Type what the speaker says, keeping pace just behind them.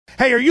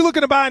Hey, are you looking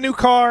to buy a new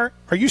car?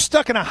 Are you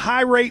stuck in a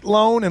high-rate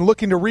loan and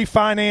looking to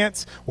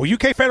refinance? Well,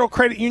 UK Federal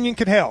Credit Union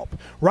can help.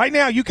 Right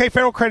now, UK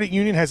Federal Credit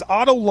Union has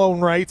auto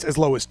loan rates as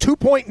low as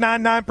 2.99%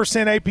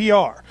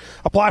 APR.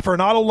 Apply for an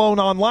auto loan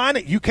online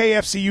at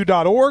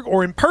ukfcu.org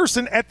or in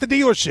person at the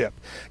dealership.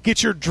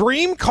 Get your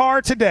dream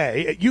car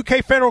today at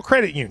UK Federal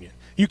Credit Union.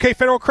 UK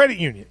Federal Credit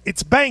Union.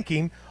 It's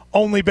banking,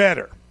 only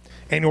better.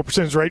 Annual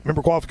percentage rate,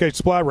 member qualification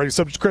supply, rating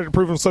subject to credit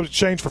approval and subject to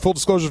change. For full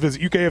disclosure,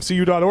 visit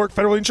ukfcu.org.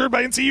 Federally insured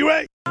by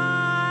NCUA.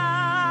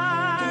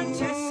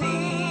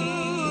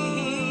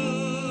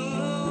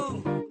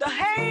 The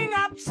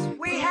hang-ups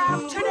we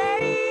have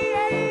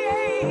today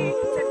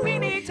that we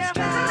need to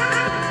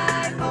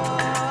fight for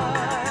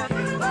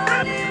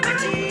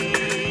liberty.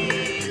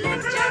 Let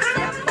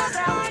yourself us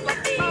out the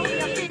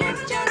feet. Let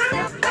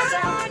yourself us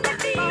out the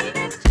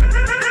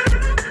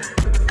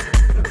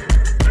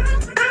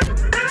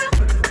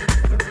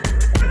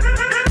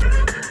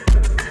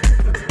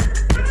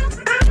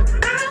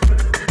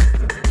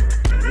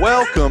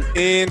Welcome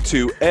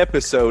into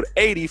episode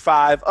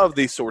 85 of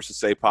the Sources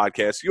Say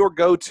podcast, your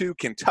go-to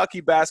Kentucky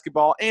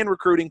basketball and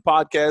recruiting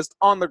podcast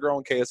on the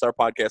growing KSR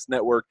Podcast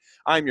Network.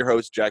 I'm your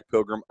host, Jack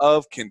Pilgrim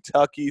of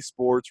Kentucky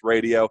Sports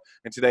Radio,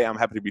 and today I'm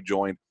happy to be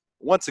joined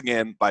once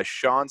again by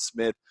Sean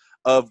Smith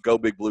of Go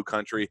Big Blue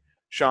Country.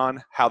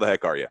 Sean, how the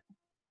heck are you?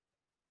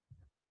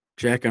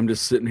 Jack, I'm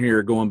just sitting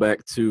here going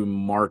back to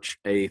March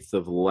 8th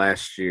of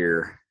last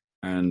year,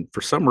 and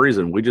for some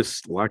reason, we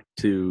just like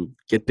to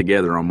get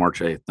together on March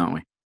 8th, don't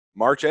we?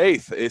 March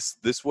 8th.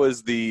 This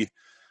was the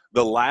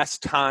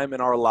last time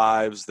in our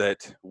lives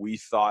that we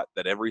thought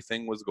that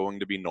everything was going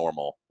to be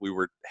normal. We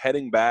were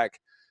heading back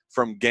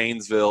from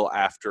Gainesville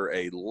after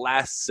a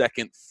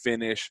last-second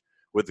finish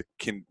with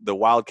the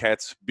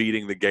Wildcats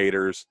beating the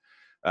Gators.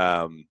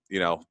 That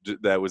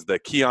was the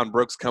Keon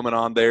Brooks coming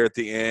on there at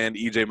the end,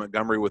 E.J.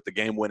 Montgomery with the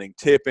game-winning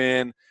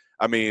tip-in.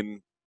 I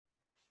mean,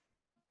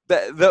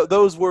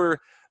 those were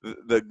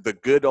the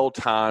good old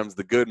times,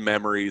 the good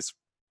memories.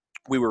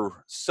 We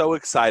were so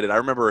excited. I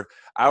remember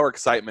our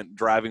excitement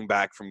driving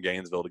back from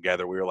Gainesville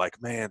together. We were like,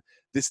 man,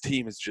 this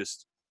team is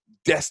just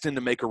destined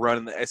to make a run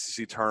in the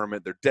SEC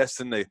tournament. They're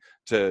destined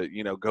to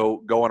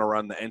go on a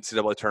run in the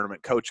NCAA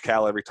tournament. Coach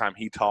Cal, every time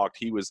he talked,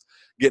 he was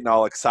getting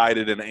all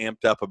excited and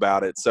amped up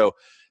about it. So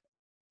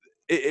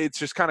it's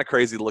just kind of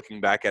crazy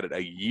looking back at it.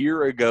 A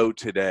year ago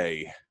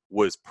today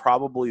was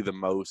probably the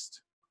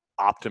most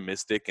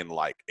optimistic and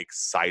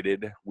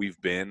excited we've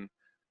been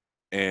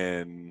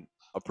in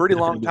a pretty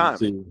long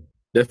time.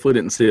 Definitely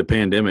didn't see a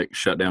pandemic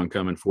shutdown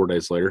coming 4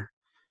 days later.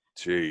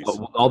 Jeez.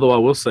 Although I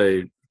will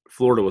say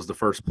Florida was the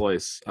first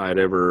place I had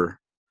ever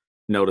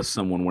noticed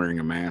someone wearing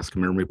a mask.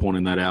 Remember me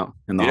pointing that out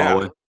in the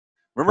hallway?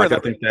 Remember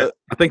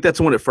I think that's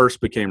when it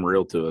first became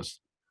real to us.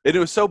 It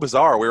was so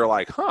bizarre. We were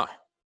like, huh,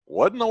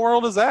 what in the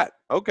world is that?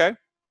 Okay.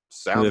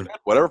 Sounds good.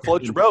 Whatever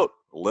floats your boat.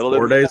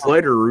 4 days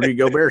later, Rudy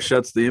Gobert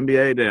shuts the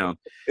NBA down.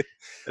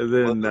 And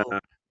then,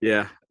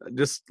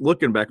 just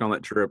looking back on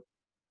that trip,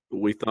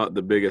 we thought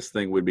the biggest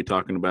thing we'd be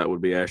talking about would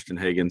be Ashton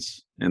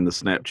Hagans and the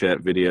Snapchat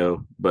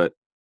video, but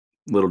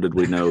little did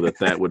we know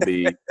that would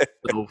be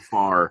so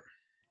far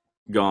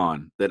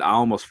gone that I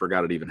almost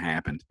forgot it even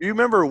happened. You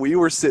remember we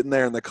were sitting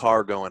there in the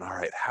car going, all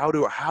right,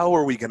 how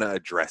are we going to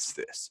address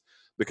this?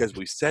 Because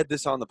we said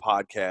this on the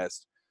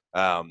podcast.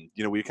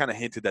 We kind of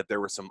hinted that there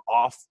were some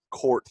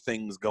off-court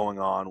things going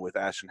on with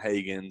Ashton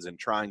Hagans and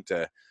trying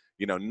to,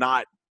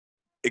 not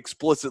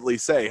explicitly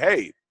say,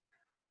 hey,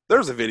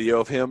 there's a video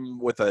of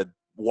him with a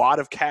wad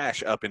of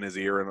cash up in his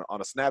ear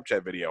on a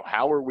Snapchat video.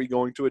 How are we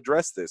going to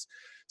address this?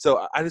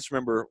 So I just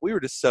remember we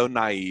were just so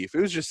naive. It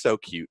was just so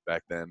cute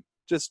back then.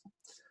 Just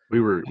we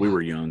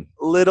were young.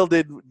 Little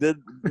did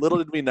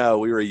we know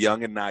we were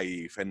young and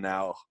naive. And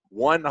now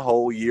one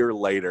whole year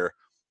later,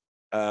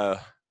 do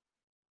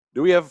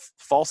we have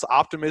false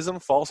optimism,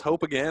 false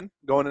hope again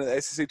going into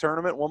the SEC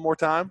tournament one more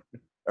time?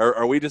 Or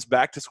are we just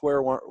back to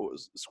square one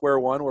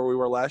where we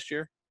were last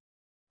year?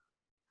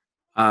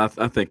 I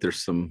think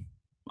there's some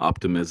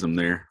optimism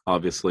there.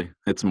 Obviously,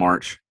 it's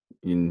March,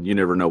 and you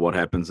never know what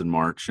happens in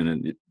March.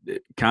 And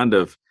it kind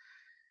of,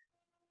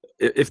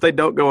 if they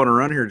don't go on a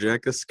run here,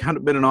 Jack, this has kind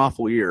of been an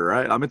awful year,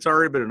 right? I mean, it's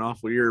already been an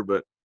awful year,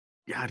 but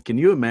God, can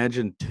you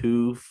imagine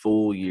 2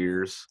 full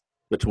years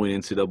between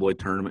NCAA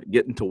tournament,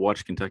 getting to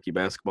watch Kentucky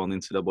basketball in the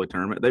NCAA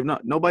tournament?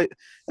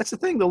 That's the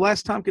thing. The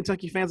last time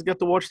Kentucky fans got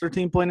to watch their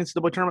team play in the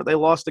NCAA tournament, they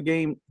lost a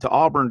game to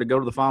Auburn to go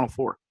to the Final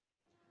Four.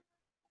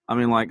 I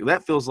mean,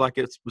 that feels like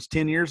it was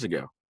 10 years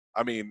ago.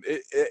 I mean,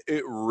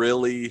 it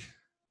really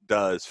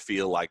does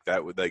feel like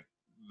that.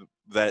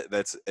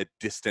 That's a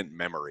distant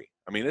memory.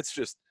 I mean, it's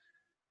just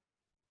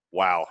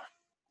wow.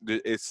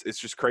 It's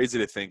just crazy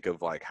to think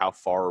of how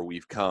far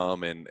we've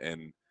come and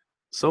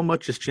so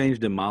much has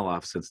changed in my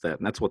life since that,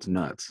 and that's what's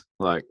nuts.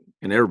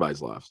 In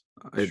everybody's lives,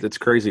 it's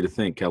crazy to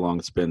think how long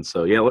it's been.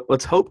 So yeah,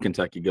 let's hope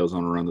Kentucky goes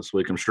on a run this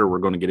week. I'm sure we're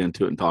going to get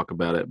into it and talk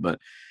about it, but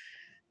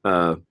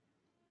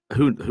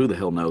who the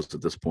hell knows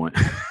at this point?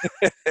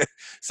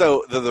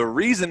 So the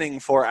reasoning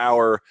for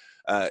our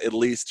at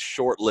least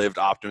short-lived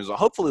optimism,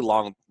 hopefully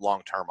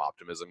long-term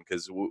optimism,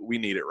 because we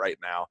need it right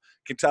now.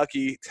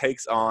 Kentucky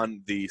takes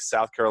on the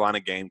South Carolina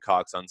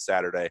Gamecocks on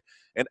Saturday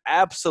and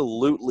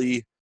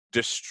absolutely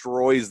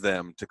destroys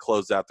them to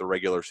close out the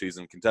regular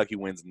season. Kentucky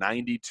wins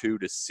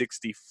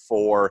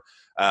 92-64.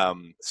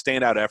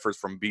 Standout efforts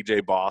from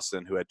B.J.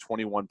 Boston, who had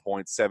 21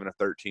 points, 7 of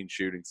 13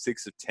 shooting,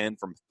 6 of 10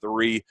 from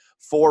 3,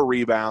 4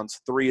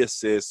 rebounds, 3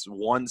 assists,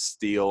 1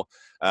 steal.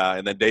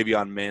 And then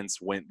Davion Mintz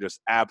went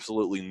just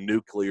absolutely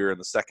nuclear in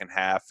the second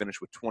half,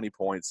 finished with 20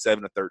 points,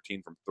 7 of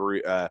 13 from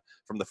 3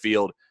 from the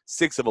field,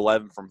 6 of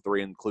 11 from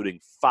 3, including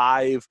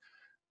 5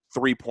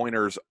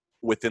 3-pointers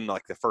within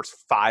like the first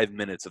 5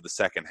 minutes of the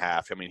second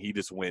half. I mean, he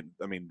just went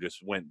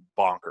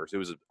bonkers. It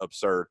was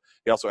absurd.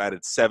 He also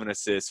added 7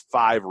 assists,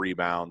 5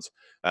 rebounds.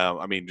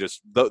 I mean,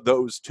 just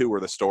those two were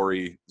the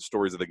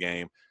stories of the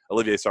game.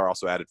 Olivier Sarr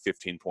also added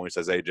 15 points.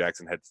 Isaiah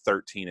Jackson had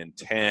 13 and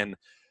 10.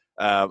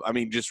 I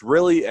mean, just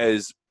really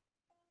as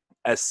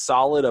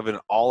solid of an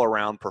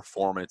all-around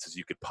performance as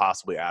you could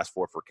possibly ask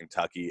for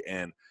Kentucky.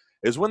 And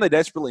it was when they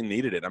desperately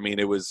needed it. I mean,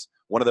 it was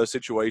one of those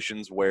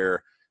situations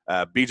where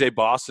B.J.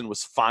 Boston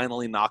was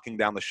finally knocking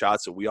down the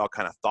shots that we all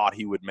kind of thought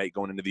he would make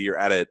going into the year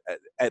at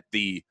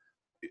the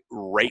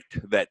rate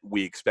that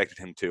we expected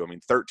him to. I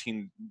mean,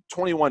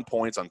 21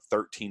 points on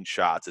 13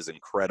 shots is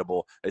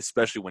incredible,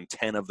 especially when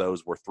 10 of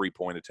those were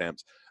 3-point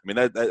attempts. I mean,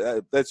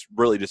 that's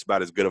really just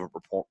about as good of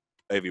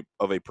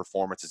a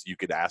performance as you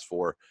could ask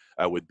for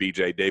with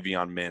B.J.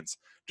 Davion Mintz.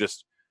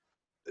 Just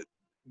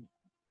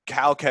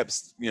Cal kept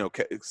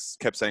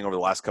saying over the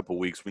last couple of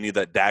weeks, we need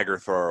that dagger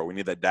thrower. We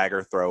need that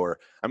dagger thrower.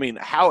 I mean,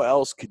 how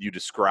else could you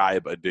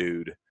describe a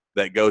dude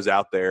that goes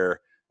out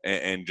there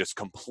and just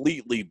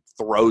completely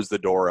throws the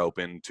door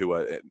open to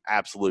an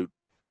absolute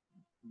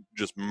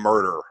just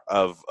murder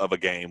of a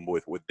game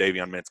with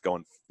Davion Mintz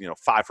going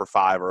 5 for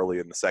 5 early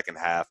in the second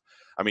half.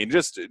 I mean,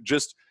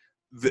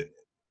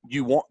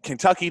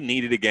 Kentucky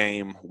needed a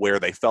game where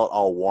they felt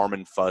all warm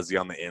and fuzzy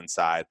on the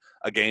inside,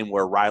 a game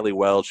where Riley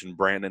Welch and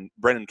Brennan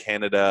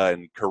Canada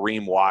and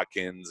Kareem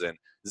Watkins and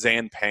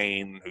Zan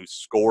Payne, who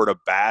scored a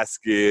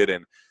basket,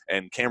 and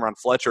Cameron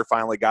Fletcher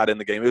finally got in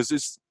the game. It was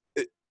just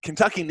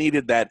Kentucky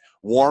needed that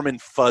warm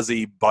and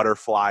fuzzy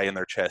butterfly in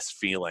their chest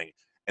feeling,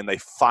 and they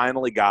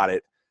finally got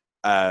it.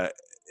 I'd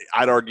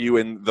argue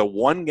in the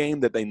one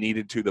game that they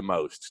needed to the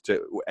most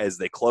as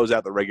they close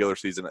out the regular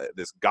season,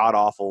 this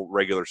god-awful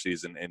regular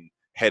season, and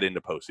head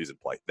into postseason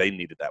play. They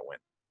needed that win.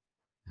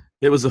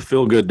 It was a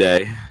feel-good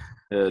day,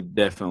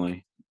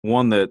 definitely.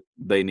 One that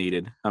they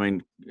needed. I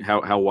mean,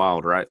 how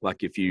wild, right?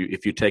 Like if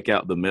you take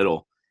out the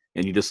middle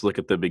and you just look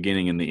at the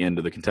beginning and the end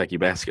of the Kentucky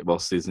basketball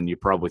season, you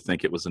probably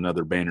think it was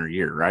another banner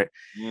year, right?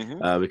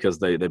 Mm-hmm. Because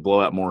they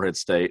blow out Morehead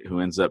State, who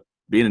ends up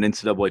being an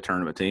NCAA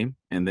tournament team,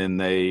 and then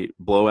they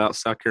blow out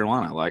South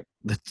Carolina. Like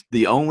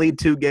the only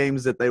 2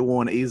 games that they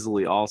won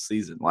easily all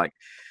season. Like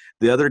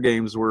the other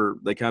games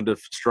they kind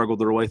of struggled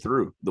their way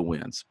through the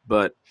wins.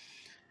 But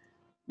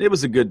it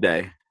was a good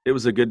day. It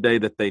was a good day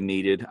that they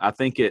needed. I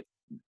think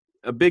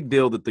a big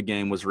deal that the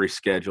game was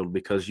rescheduled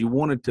because you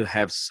wanted to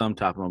have some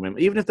type of momentum.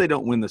 Even if they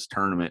don't win this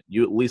tournament,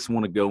 you at least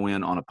want to go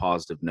in on a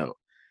positive note.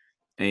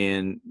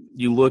 And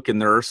you look,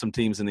 and there are some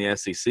teams in the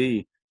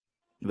SEC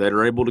that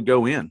are able to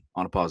go in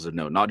on a positive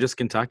note, not just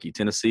Kentucky.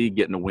 Tennessee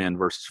getting a win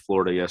versus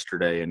Florida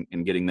yesterday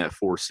and getting that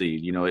 4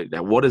 seed.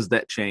 What does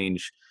that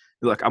change?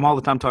 Like, I'm all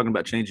the time talking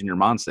about changing your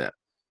mindset.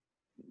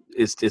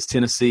 Does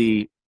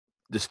Tennessee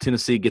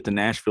get to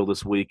Nashville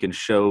this week and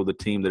show the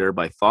team that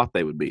everybody thought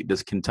they would be?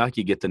 Does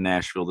Kentucky get to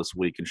Nashville this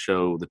week and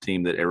show the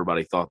team that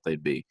everybody thought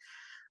they'd be?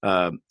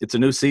 It's a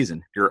new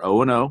season. You're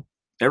 0-0.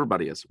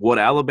 Everybody is. What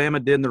Alabama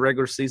did in the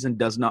regular season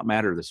does not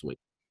matter this week.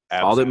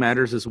 Absolutely. All that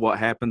matters is what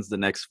happens the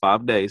next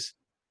 5 days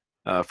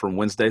from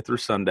Wednesday through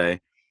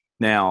Sunday.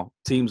 Now,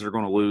 teams are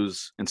going to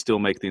lose and still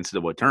make the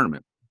NCAA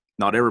tournament.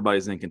 Not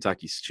everybody's in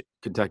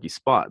Kentucky's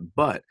spot,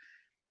 but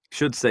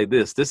should say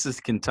this is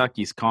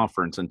Kentucky's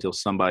conference until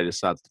somebody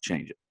decides to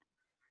change it.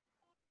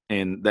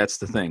 And that's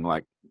the thing.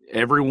 Like,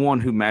 everyone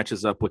who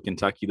matches up with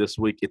Kentucky this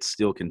week, it's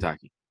still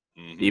Kentucky.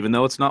 Mm-hmm. Even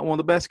though it's not one of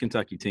the best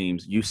Kentucky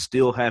teams, you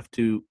still have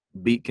to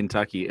beat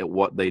Kentucky at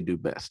what they do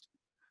best.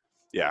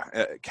 Yeah,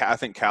 I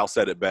think Cal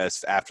said it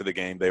best after the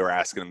game. They were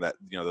asking him that,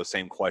 those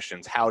same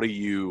questions. How do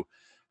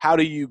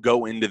you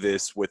go into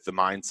this with the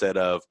mindset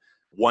of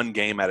one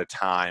game at a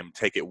time,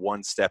 take it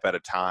one step at a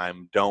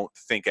time, don't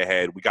think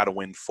ahead, we got to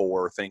win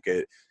 4,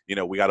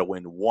 we got to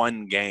win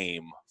one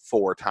game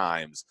 4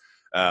 times.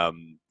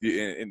 And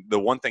the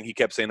one thing he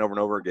kept saying over and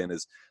over again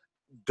is,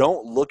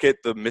 don't look at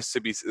the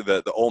Mississippi,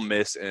 the Ole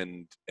Miss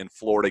and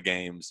Florida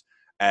games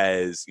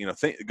as,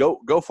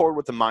 go forward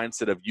with the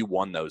mindset of you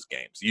won those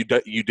games.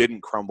 You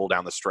didn't crumble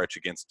down the stretch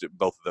against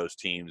both of those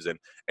teams,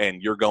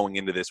 and you're going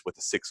into this with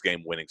a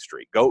 6-game winning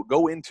streak.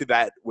 Go into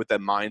that with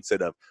that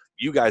mindset of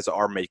you guys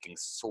are making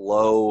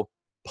slow,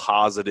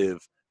 positive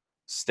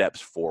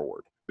steps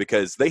forward,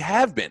 because they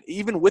have been,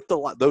 even with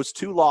those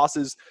 2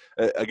 losses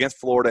against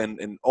Florida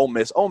and Ole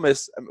Miss. Ole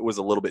Miss was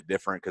a little bit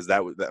different because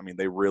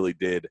they really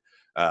did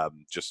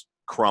just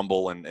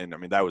crumble, and I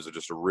mean that was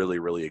just a really,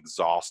 really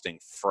exhausting,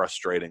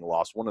 frustrating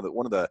loss. One of the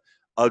Might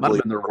ugly.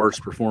 have been their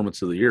worst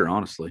performance of the year,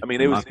 honestly. I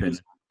mean, in it my was opinion.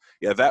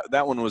 yeah,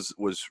 that one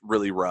was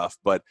really rough,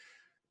 but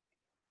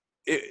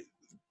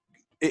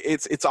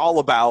it's all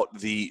about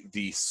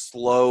the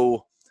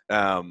slow.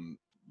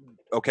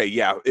 Okay,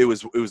 yeah, it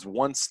was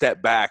one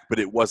step back, but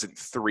it wasn't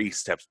 3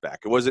 steps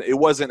back. It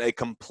wasn't a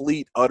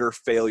complete utter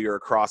failure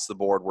across the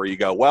board where you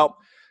go, well,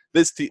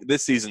 this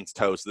season's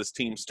toast. This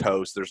team's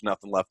toast. There's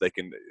nothing left they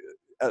can.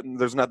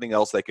 There's nothing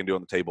else they can do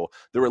on the table.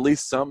 There were at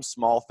least some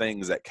small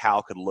things that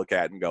Cal could look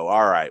at and go,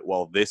 all right,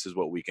 well, this is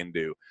what we can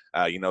do.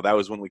 That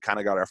was when we kind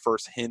of got our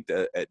first hint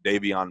at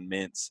Davion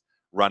Mintz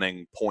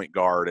running point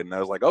guard, and I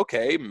was like,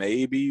 okay,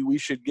 maybe we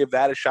should give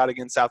that a shot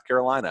against South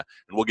Carolina,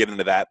 and we'll get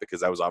into that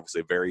because that was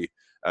obviously a very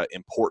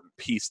important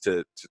piece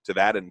to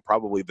that, and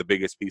probably the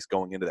biggest piece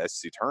going into the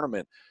SEC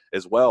tournament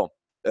as well.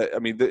 I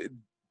mean,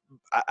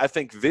 I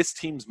think this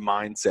team's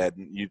mindset,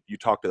 and you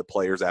talk to the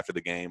players after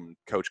the game,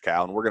 Coach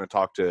Cal, and we're going to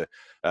talk to,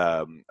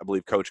 I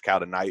believe, Coach Cal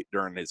tonight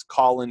during his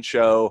call-in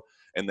show,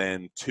 and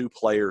then 2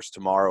 players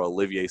tomorrow,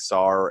 Olivier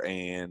Sarr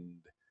and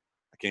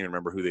I can't even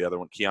remember who the other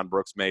one, Keon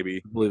Brooks maybe.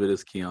 I believe it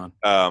is Keon.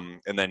 And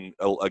then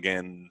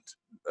again,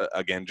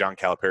 John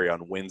Calipari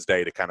on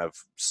Wednesday to kind of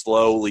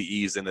slowly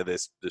ease into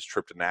this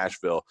trip to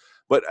Nashville.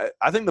 But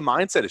I think the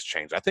mindset has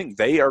changed. I think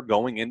they are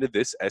going into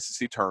this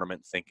SEC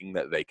tournament thinking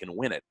that they can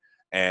win it.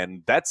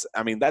 And that's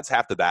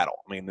half the battle.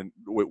 I mean,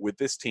 with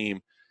this team,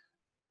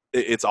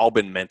 it's all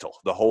been mental.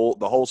 The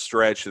whole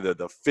stretch,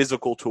 the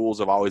physical tools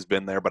have always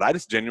been there. But I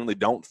just genuinely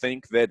don't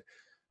think that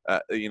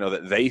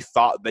that they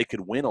thought they could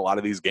win a lot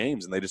of these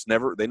games, and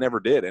they never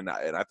did. And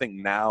I think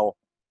now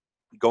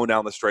going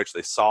down the stretch,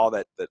 they saw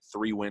that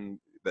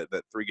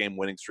 3-game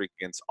winning streak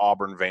against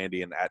Auburn,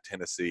 Vandy, and at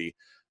Tennessee.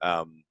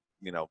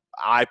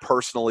 I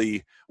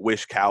personally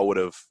wish Cal would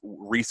have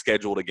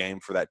rescheduled a game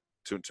for that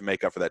to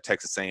make up for that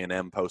Texas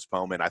A&M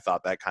postponement. I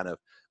thought that kind of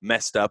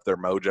messed up their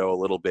mojo a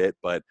little bit,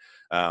 but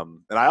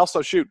and I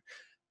also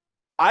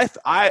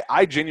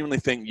I genuinely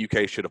think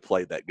UK should have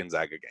played that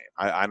Gonzaga game.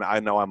 I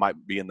know I might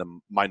be in the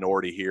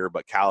minority here,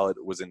 but Cal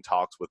was in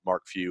talks with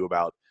Mark Few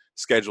about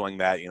scheduling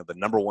that. The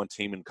number 1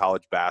 team in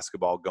college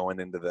basketball going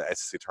into the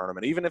SEC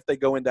tournament, even if they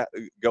go in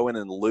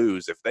and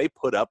lose, if they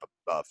put up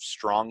a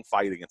strong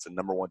fight against the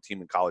number 1 team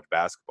in college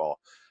basketball,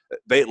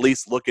 they at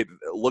least look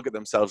at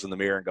themselves in the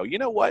mirror and go, you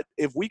know what?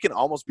 If we can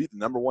almost beat the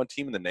number 1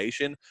 team in the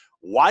nation,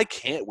 why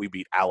can't we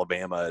beat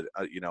Alabama?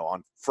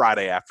 On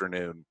Friday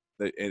afternoon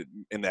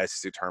in the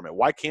SEC tournament,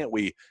 why can't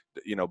we,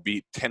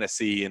 beat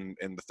Tennessee in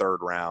the 3rd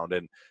round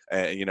and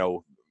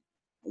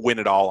win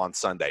it all on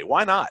Sunday?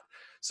 Why not?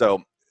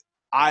 So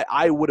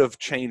I would have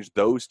changed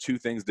those 2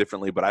 things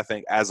differently, but I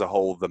think as a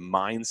whole, the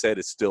mindset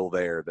is still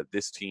there that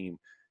this team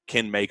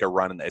can make a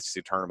run in the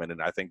SEC tournament,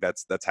 and I think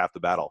that's half the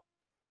battle.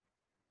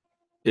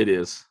 It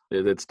is.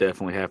 It's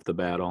definitely half the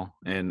battle,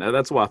 and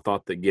that's why I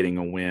thought that getting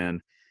a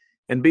win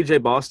and B.J.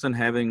 Boston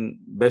having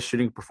best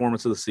shooting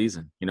performance of the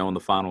season, in the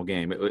final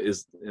game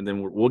is, and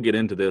then we'll get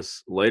into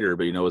this later,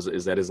 but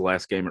is that his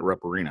last game at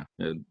Rupp Arena?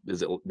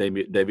 Is it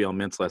Davion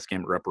Mintz's last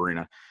game at Rupp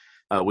Arena?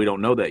 We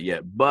don't know that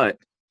yet, but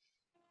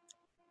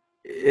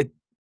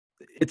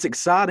it's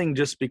exciting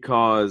just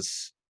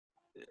because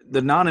the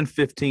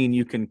 9-15,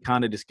 you can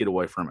kind of just get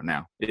away from it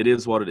now. It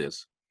is what it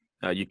is.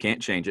 You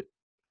can't change it.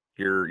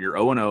 You're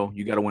 0-0.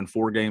 You got to win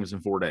 4 games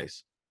in 4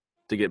 days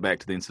to get back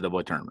to the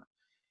NCAA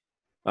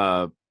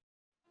tournament.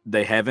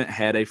 They haven't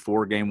had a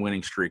 4-game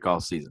winning streak all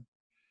season.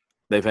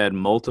 They've had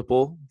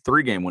multiple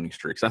 3-game winning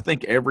streaks. I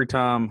think every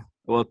time,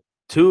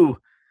 2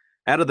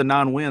 out of the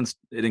 9 wins,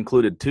 it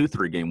included 2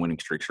 3-game winning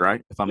streaks,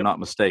 right? If I'm not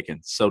mistaken.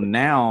 So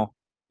now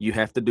you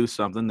have to do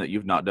something that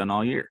you've not done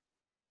all year.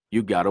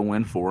 You got to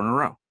win 4 in a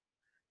row.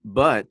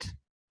 But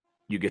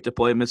you get to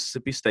play a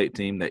Mississippi State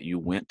team that you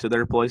went to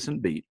their place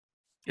and beat.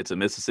 It's a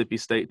Mississippi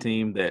State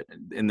team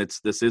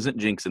this isn't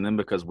jinxing them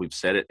because we've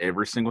said it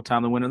every single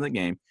time they win in the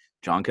game.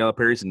 John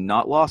Calipari's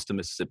not lost to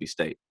Mississippi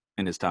State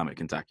in his time at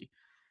Kentucky.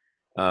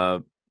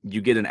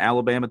 You get an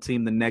Alabama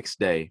team the next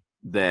day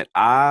that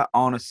I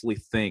honestly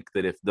think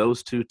that if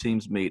those 2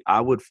 teams meet, I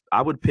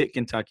would pick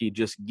Kentucky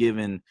just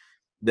given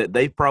that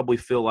they probably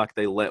feel like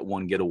they let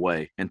one get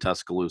away in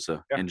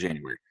Tuscaloosa in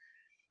January.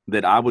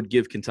 That I would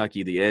give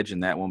Kentucky the edge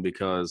in that one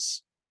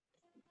because,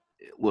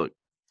 look,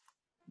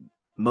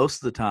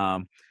 most of the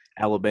time,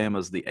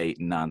 Alabama's the 8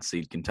 and 9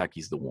 seed.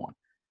 Kentucky's the 1.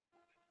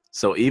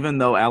 So even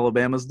though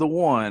Alabama's the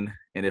 1,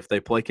 and if they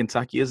play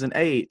Kentucky as an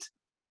 8,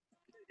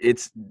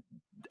 it's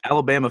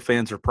Alabama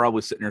fans are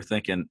probably sitting there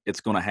thinking it's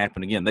going to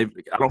happen again.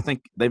 I don't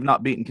think they've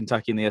not beaten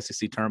Kentucky in the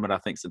SEC tournament, I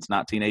think, since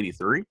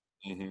 1983,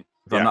 if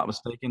I'm not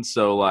mistaken.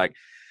 So,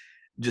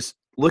 just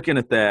looking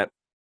at that,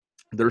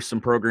 there's some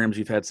programs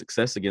you've had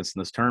success against in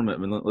this tournament.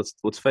 I mean,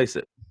 let's face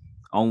it.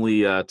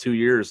 Only 2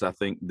 years, I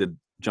think, did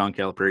John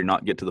Calipari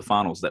not get to the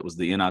finals. That was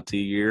the NIT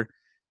year,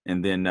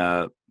 and then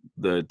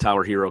the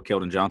Tyler Hero,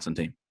 Keldon Johnson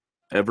team.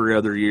 Every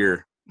other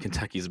year,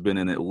 Kentucky's been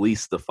in at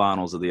least the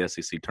finals of the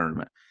SEC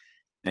tournament.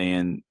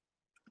 And,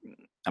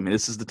 I mean,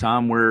 this is the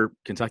time where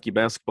Kentucky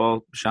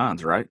basketball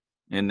shines, right?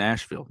 in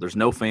Nashville. There's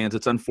no fans.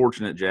 It's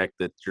unfortunate, Jack,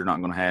 that you're not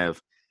going to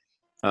have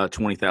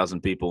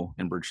 20,000 people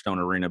in Bridgestone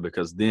Arena,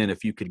 because then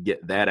if you could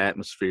get that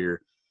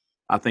atmosphere,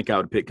 I think I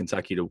would pick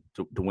Kentucky to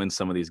win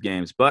some of these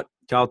games. But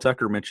Kyle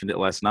Tucker mentioned it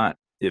last night.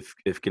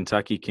 If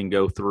Kentucky can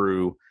go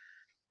through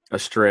a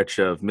stretch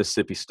of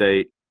Mississippi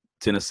State,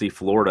 Tennessee,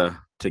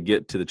 Florida to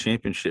get to the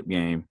championship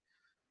game,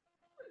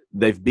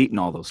 they've beaten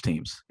all those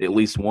teams at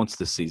least once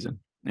this season.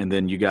 And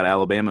then you got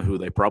Alabama, who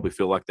they probably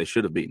feel like they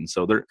should have beaten.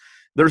 So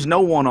there's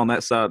no one on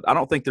that side. I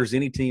don't think there's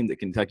any team that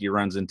Kentucky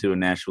runs into in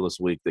Nashville this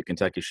week that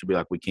Kentucky should be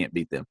like, we can't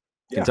beat them.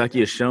 Yeah. Kentucky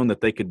has shown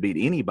that they could beat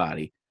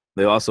anybody.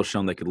 They've also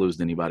shown they could lose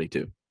to anybody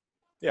too.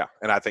 Yeah,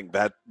 and I think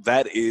that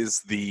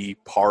is the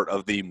part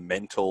of the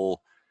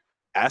mental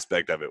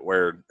aspect of it,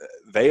 where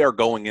they are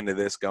going into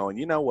this going,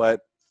 you know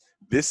what,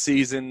 this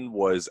season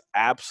was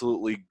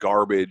absolutely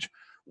garbage.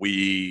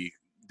 We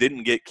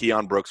didn't get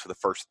Keon Brooks for the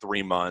first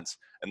 3 months,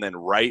 and then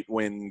right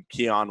when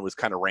Keon was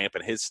kind of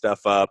ramping his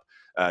stuff up,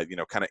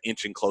 kind of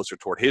inching closer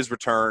toward his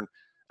return,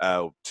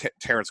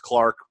 Terrence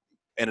Clark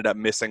ended up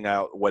missing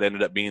out what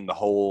ended up being the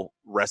whole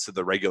rest of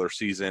the regular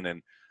season.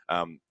 And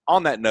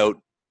on that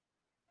note,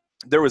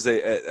 there was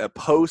a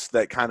post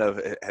that kind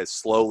of has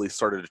slowly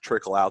started to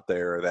trickle out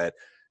there that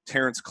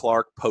Terrence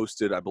Clark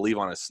posted, I believe,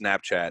 on his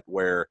Snapchat,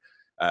 where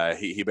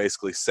he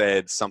basically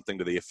said something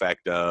to the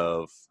effect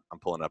of, I'm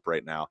pulling up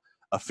right now,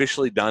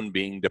 officially done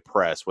being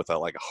depressed, with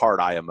a heart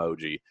eye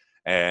emoji.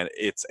 And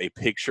it's a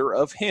picture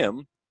of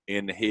him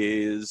in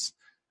his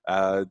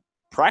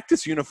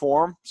practice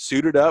uniform,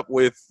 suited up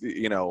with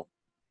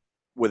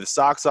his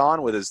socks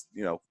on, with his,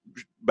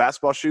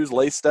 basketball shoes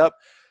laced up.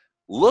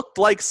 Looked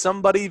like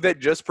somebody that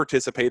just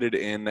participated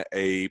in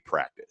a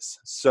practice.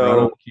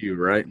 So,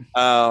 right?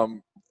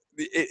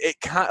 It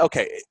kind of,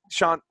 okay,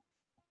 Sean,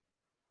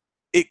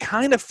 it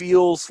kind of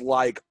feels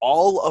like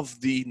all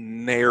of the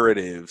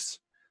narratives,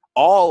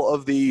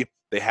 they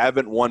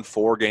haven't won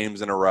 4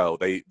 games in a row.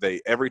 They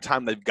every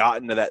time they've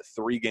gotten to that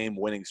 3-game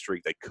winning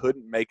streak, they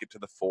couldn't make it to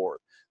the 4th.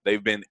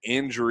 They've been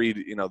injured,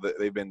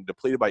 they've been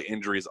depleted by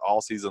injuries all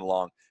season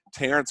long.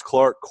 Terrence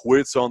Clark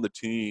quits on the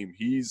team.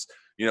 He's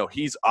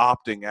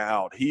opting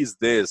out. He's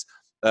this.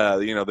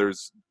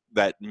 There's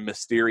that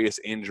mysterious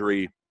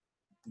injury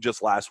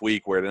just last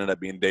week where it ended up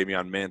being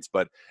Davion Mintz.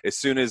 But as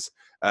soon as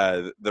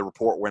the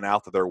report went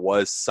out that there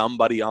was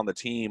somebody on the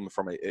team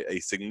from a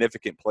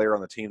significant player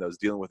on the team that was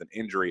dealing with an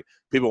injury,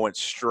 people went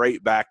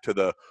straight back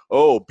to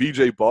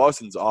BJ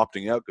Boston's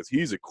opting out because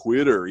he's a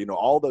quitter.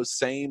 All those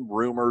same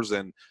rumors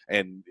and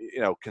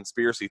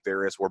conspiracy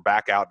theorists were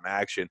back out in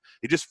action.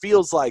 It just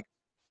feels like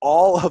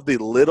all of the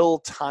little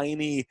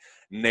tiny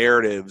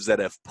narratives that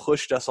have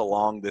pushed us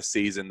along this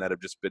season that have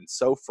just been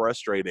so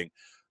frustrating,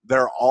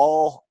 they're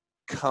all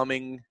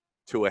coming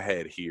to a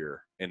head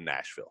here in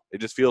Nashville. It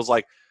just feels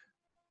like,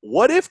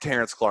 what if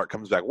Terrence Clark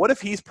comes back? What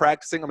if he's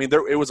practicing? I mean,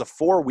 it was a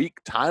 4-week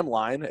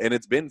timeline, and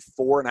it's been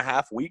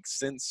 4.5 weeks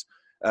since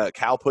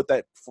Cal put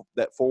that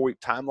 4-week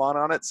timeline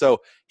on it. So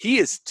he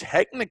is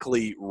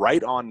technically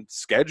right on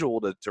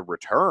schedule to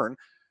return.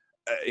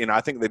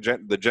 I think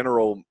the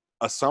general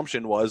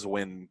assumption was,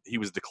 when he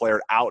was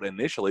declared out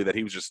initially, that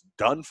he was just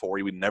done for.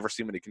 He would never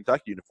see him in a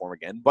Kentucky uniform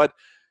again. But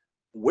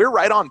we're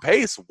right on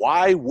pace.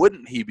 Why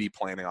wouldn't he be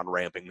planning on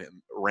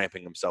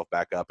ramping himself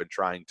back up and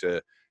trying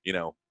to,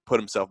 put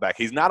himself back?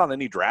 He's not on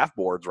any draft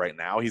boards right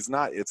now. It's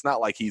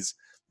not like he's,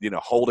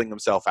 holding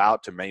himself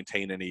out to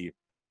maintain any,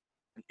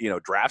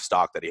 draft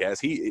stock that he has.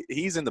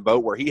 He's in the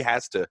boat where he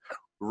has to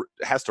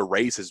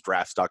raise his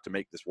draft stock to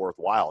make this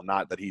worthwhile,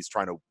 not that he's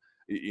trying to,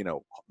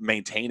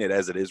 maintain it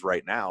as it is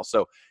right now.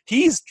 So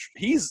he's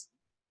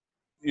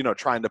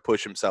trying to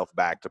push himself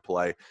back to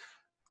play.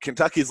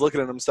 Kentucky's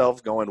looking at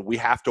themselves going, we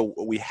have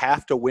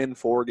to win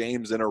 4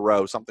 games in a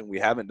row, something we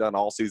haven't done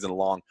all season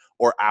long,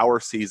 or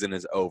our season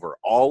is over.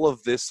 All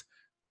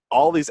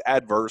these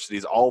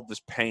adversities, all of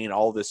this pain,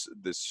 all this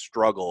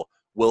struggle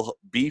will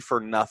be for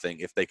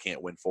nothing if they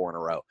can't win 4 in a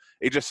row.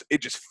 It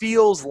just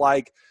feels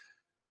like,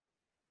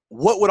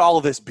 what would all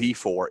of this be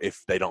for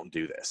if they don't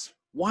do this?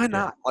 Why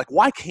not?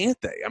 Why can't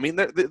they? I mean,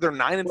 they're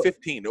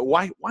 9-15.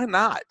 Why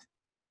not?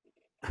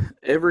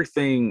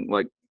 Everything,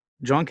 like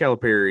John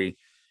Calipari,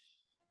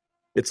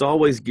 it's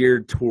always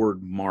geared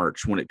toward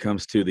March when it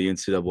comes to the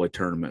NCAA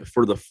tournament.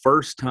 For the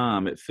first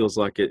time, it feels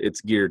like it's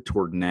geared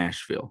toward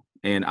Nashville.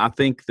 And I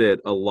think that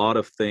a lot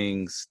of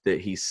things that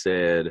he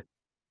said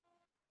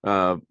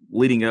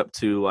leading up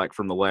to,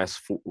 for the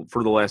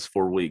last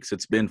 4 weeks,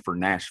 it's been for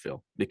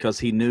Nashville, because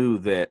he knew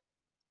that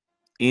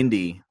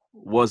Indy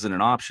wasn't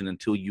an option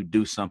until you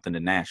do something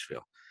in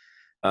Nashville,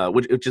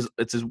 which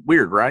is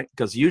weird, right?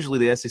 Because usually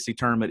the SEC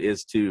tournament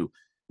is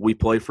we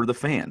play for the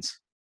fans.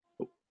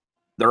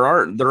 There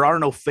are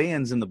no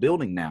fans in the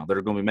building now that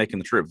are going to be making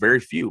the trip. Very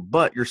few,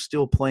 but you're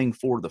still playing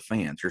for the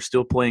fans. You're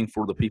still playing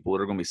for the people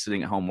that are going to be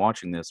sitting at home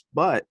watching this,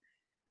 but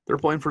they're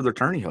playing for their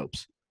tourney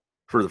hopes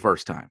for the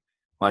first time.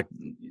 Like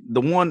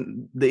the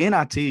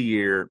NIT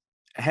year,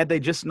 had they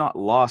just not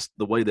lost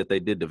the way that they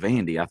did to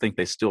Vandy, I think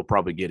they still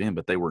probably get in,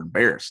 but they were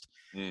embarrassed.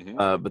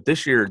 But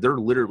this year, they're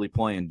literally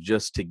playing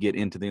just to get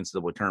into the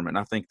NCAA tournament.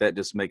 And I think that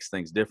just makes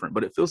things different.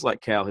 But it feels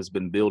like Cal has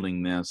been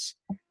building this.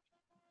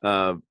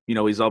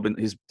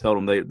 He's told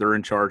them they're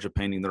in charge of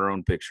painting their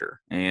own picture,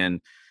 and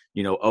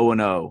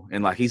 0-0,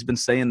 and like he's been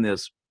saying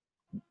this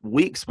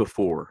weeks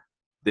before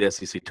the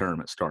SEC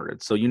tournament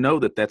started. So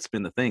that's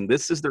been the thing.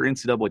 This is their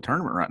NCAA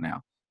tournament right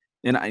now,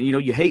 and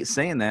you hate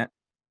saying that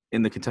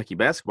in the Kentucky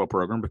basketball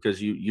program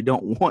because you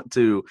don't want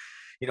to,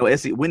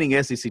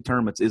 winning SEC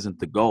tournaments isn't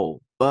the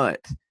goal, but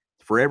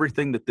for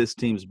everything that this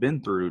team's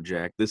been through,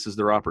 Jack, this is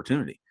their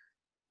opportunity.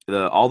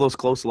 All those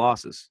close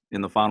losses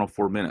in the final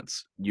 4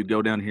 minutes, you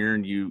go down here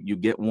and you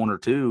get one or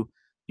two,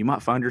 you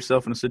might find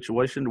yourself in a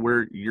situation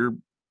where you're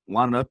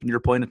lining up and you're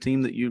playing a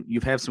team that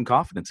you've had some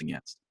confidence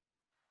against.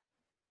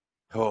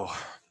 Oh,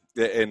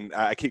 and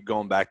I keep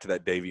going back to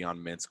that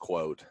Davion Mintz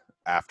quote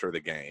after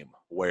the game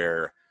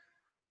where,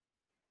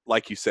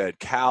 like you said,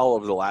 Cal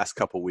over the last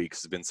couple of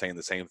weeks has been saying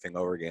the same thing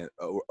over and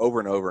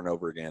over and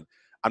over again.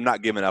 I'm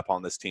not giving up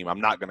on this team. I'm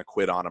not going to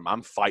quit on them.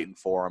 I'm fighting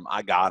for them.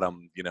 I got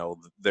them.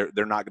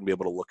 They're not going to be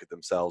able to look at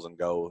themselves and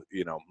go,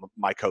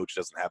 my coach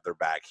doesn't have their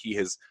back. He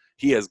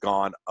has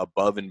gone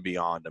above and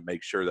beyond to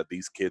make sure that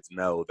these kids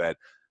know that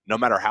no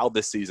matter how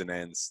this season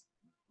ends,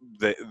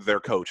 their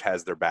coach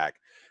has their back.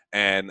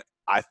 And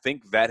I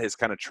think that has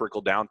kind of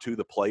trickled down to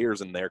the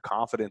players and their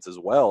confidence as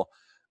well,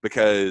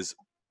 because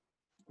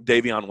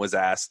Davion was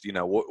asked,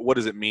 what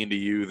does it mean to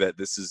you that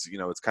this is,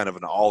 it's kind of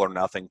an all or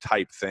nothing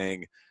type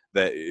thing,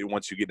 that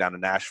once you get down to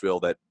Nashville,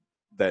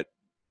 that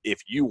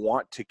if you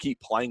want to keep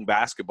playing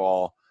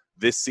basketball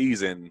this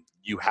season,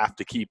 you have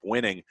to keep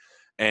winning.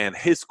 And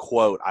his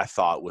quote, I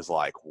thought, was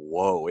like,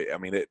 whoa. I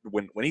mean,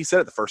 when he said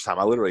it the first time,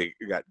 I literally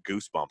got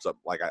goosebumps up.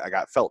 Like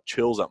I felt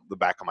chills up the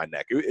back of my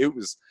neck. It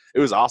was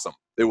awesome.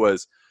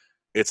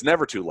 It's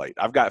never too late.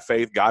 I've got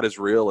faith. God is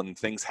real and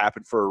things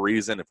happen for a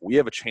reason. If we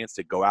have a chance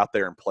to go out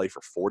there and play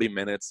for 40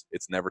 minutes,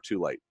 it's never too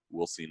late.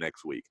 We'll see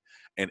next week.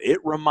 And it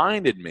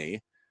reminded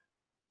me,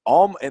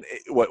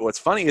 what's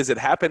funny is it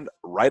happened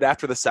right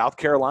after the South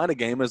Carolina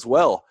game as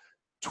well.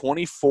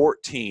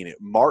 2014,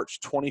 March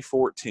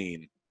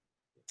 2014,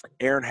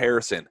 Aaron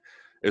Harrison,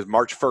 is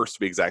March 1st to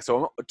be exact.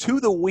 So to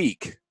the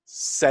week,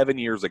 7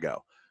 years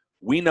ago.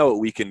 We know what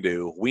we can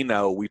do. We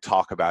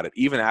talk about it.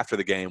 Even after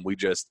the game,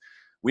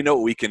 we know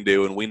what we can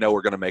do, and we know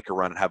we're going to make a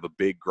run and have a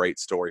big, great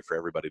story for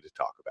everybody to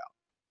talk about.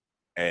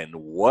 And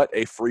what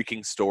a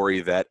freaking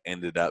story that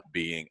ended up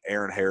being.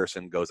 Aaron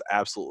Harrison goes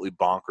absolutely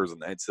bonkers in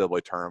the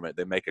NCAA tournament.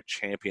 They make a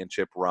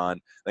championship run.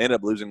 They end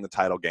up losing the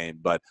title game,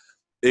 but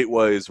it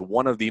was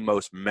one of the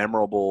most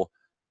memorable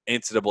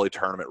NCAA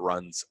tournament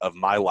runs of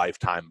my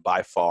lifetime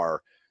by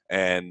far.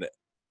 And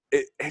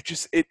it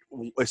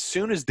as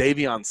soon as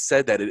Davion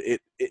said that,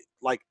 it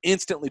like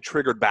instantly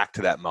triggered back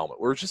to that moment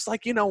where it's just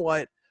like, you know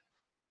what?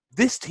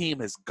 This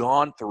team has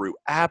gone through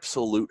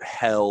absolute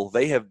hell.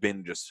 They have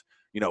been just,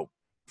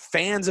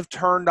 fans have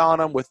turned on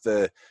them with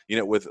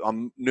with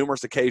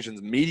numerous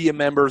occasions. Media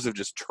members have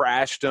just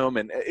trashed them.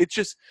 And it's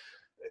just,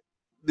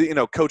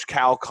 Coach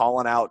Cal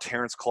calling out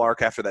Terrence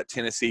Clark after that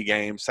Tennessee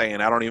game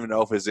saying, I don't even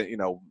know if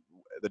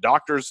the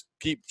doctors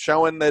keep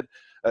showing that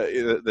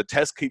the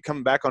tests keep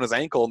coming back on his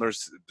ankle and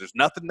there's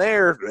nothing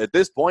there at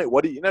this point.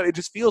 It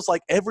just feels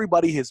like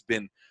everybody has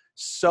been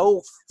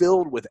so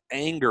filled with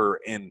anger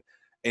and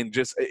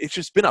just it's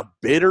just been a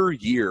bitter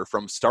year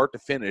from start to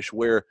finish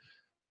where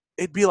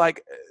it'd be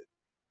like,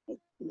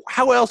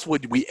 how else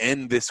would we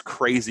end this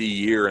crazy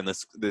year and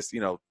this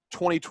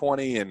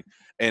 2020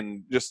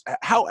 and just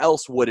how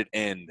else would it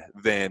end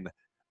than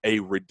a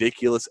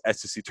ridiculous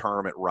SEC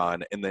tournament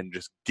run and then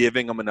just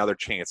giving them another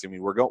chance? I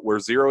mean, we're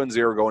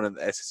 0-0 going into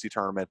the SEC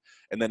tournament,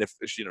 and then if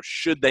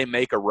should they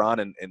make a run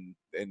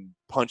and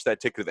punch that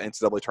ticket to the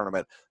NCAA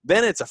tournament,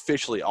 then it's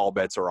officially all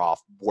bets are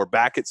off. We're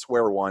back at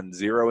square one,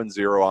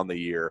 0-0 on the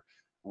year.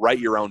 Write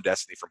your own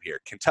destiny from here.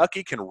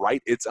 Kentucky can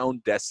write its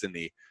own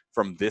destiny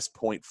from this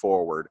point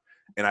forward,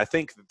 and I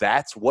think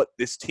that's what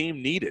this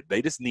team needed.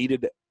 They just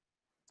needed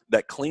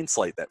that clean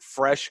slate, that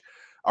fresh.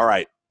 All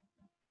right.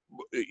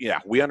 Yeah,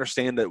 we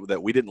understand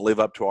that we didn't live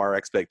up to our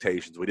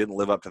expectations. We didn't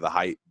live up to the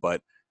hype,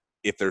 but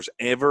if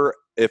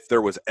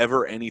there was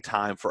ever any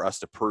time for us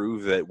to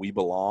prove that we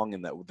belong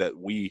and that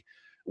we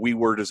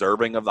were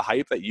deserving of the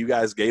hype that you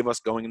guys gave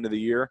us going into the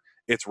year,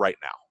 it's right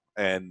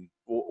now. And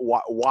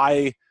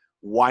why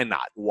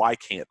not? Why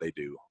can't they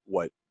do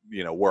what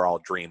we're all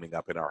dreaming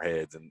up in our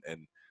heads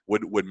and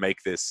would make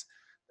this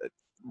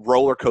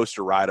roller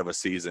coaster ride of a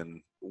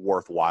season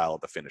worthwhile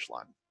at the finish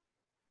line?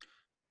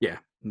 Yeah,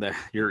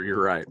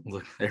 you're right.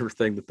 Look,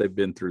 everything that they've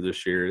been through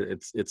this year,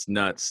 it's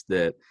nuts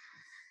that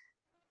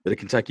a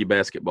Kentucky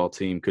basketball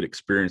team could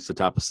experience the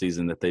type of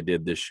season that they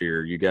did this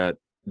year. You got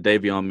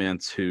Davion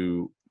Mintz,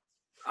 who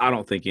I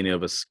don't think any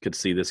of us could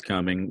see this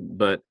coming,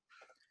 but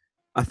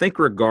I think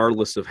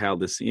regardless of how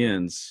this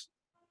ends,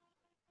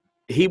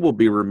 he will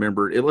be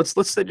remembered. Let's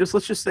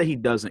just say he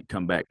doesn't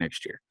come back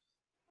next year,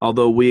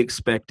 although we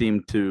expect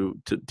him to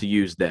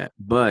use that.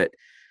 But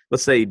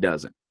let's say he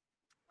doesn't.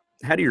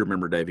 how do you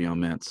remember Davion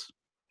Mintz?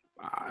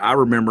 I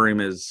remember him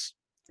as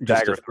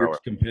just Dagger a fierce thrower.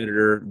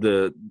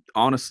 competitor.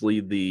 Honestly,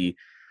 the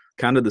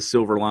kind of the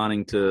silver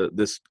lining to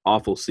this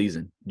awful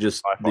season,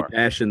 just By the far.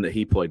 passion that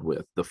he played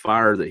with, the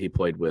fire that he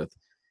played with.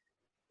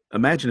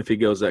 Imagine if he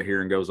goes out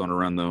here and goes on a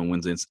run, though, and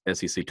wins the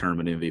SEC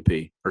tournament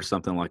MVP or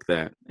something like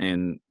that.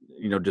 And,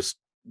 just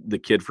the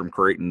kid from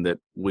Creighton that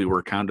we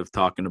were kind of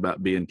talking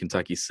about being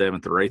Kentucky's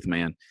 7th or 8th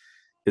man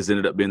has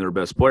ended up being their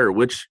best player,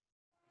 which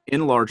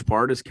in large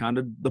part is kind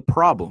of the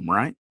problem,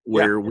 right?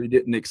 Where we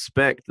didn't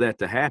expect that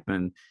to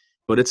happen.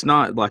 But it's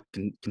not like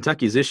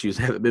Kentucky's issues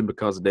haven't been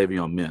because of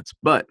Davion Mintz.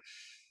 But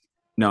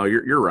no,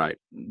 you're right.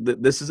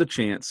 This is a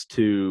chance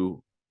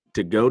to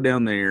go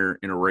down there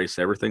and erase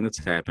everything that's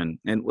happened.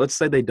 And let's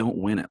say they don't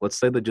win it. Let's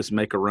say they just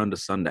make a run to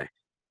Sunday.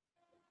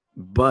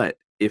 But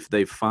if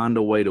they find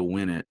a way to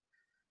win it,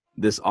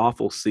 this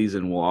awful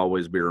season will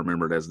always be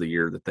remembered as the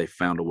year that they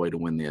found a way to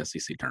win the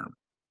SEC tournament.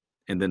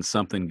 And then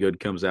something good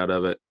comes out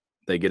of it.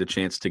 They get a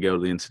chance to go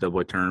to the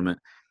NCAA tournament.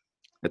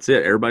 That's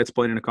it. Everybody's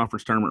playing in a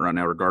conference tournament right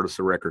now, regardless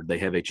of record. They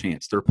have a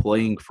chance. They're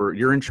playing for –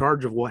 you're in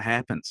charge of what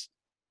happens.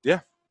 Yeah.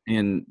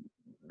 And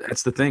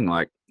that's the thing.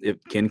 Like,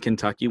 can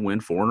Kentucky win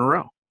 4 in a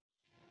row?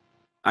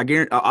 I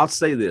guarantee. I'll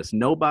say this: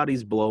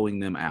 nobody's blowing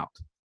them out.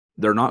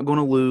 They're not going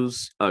to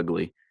lose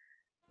ugly.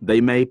 They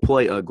may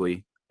play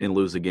ugly and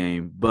lose a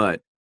game,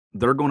 but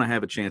they're going to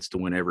have a chance to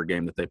win every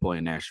game that they play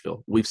in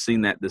Nashville. We've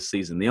seen that this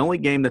season. The only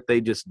game that they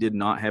just did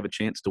not have a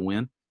chance to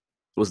win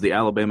was the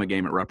Alabama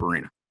game at Rupp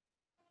Arena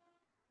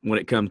when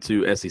it comes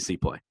to SEC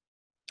play.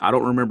 I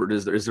don't remember.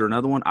 Is there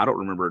another one? I don't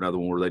remember another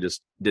one where they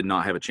just did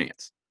not have a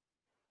chance.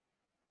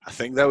 I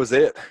think that was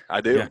it.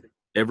 I do. Yeah.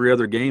 Every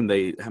other game,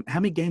 how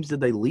many games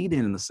did they lead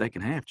in the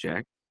second half,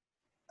 Jack?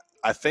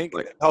 I think.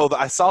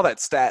 I saw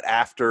that stat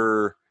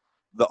after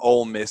the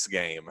Ole Miss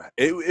game.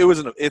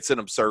 It's an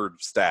absurd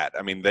stat.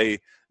 I mean, they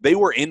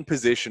were in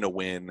position to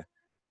win.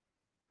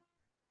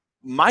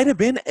 Might have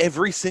been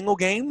every single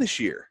game this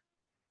year.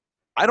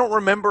 I don't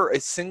remember a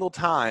single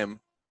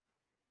time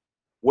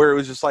where it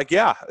was just like,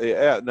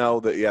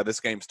 this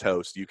game's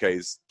toast.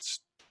 UK's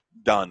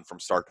done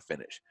from start to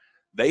finish.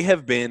 They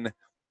have been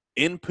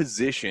in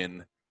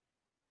position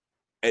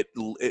at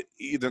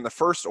either in the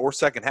first or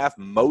second half,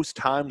 most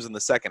times in the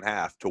second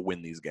half, to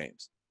win these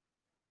games.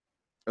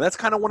 And that's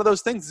kind of one of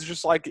those things. It's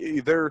just like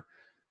I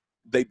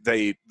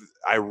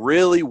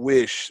really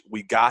wish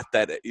we got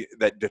that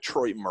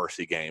Detroit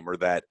Mercy game, or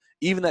that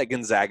even that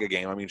Gonzaga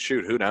game. I mean,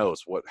 shoot, who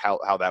knows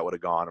how that would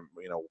have gone.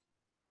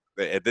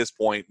 At this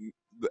point,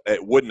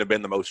 it wouldn't have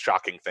been the most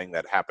shocking thing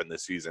that happened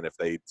this season if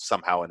they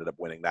somehow ended up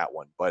winning that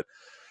one. But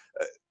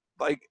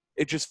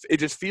it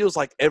just feels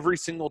like every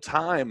single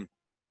time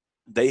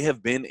they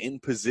have been in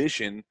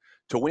position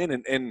to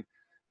win, and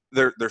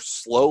they're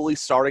slowly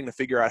starting to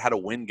figure out how to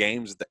win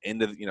games at the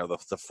end of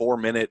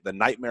the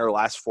nightmare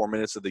last 4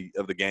 minutes of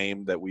the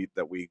game that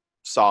we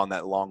saw in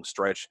that long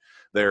stretch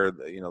there,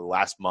 the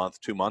last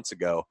month, 2 months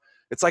ago.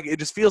 It's like it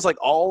just feels like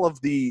all of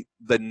the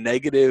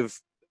negative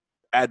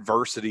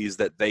adversities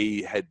that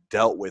they had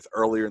dealt with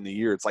earlier in the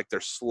year, it's like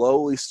they're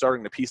slowly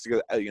starting to piece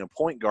together,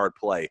 point guard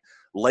play,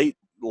 late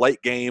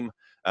game,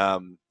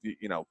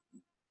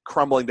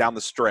 crumbling down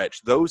the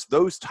stretch,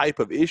 those type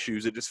of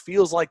issues. It just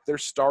feels like they're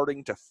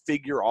starting to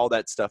figure all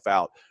that stuff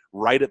out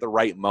right at the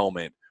right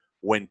moment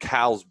when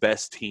Cal's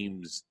best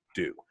teams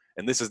do.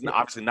 And this is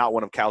obviously not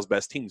one of Cal's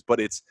best teams, but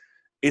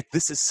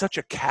this is such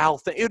a Cal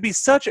thing. It would be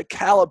such a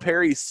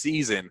Calipari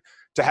season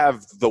to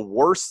have the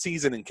worst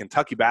season in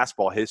Kentucky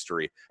basketball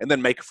history and then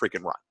make a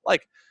freaking run.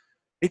 Like,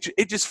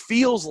 it just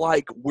feels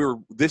like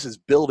this is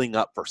building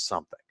up for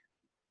something.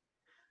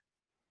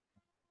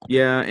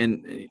 Yeah,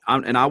 and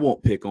I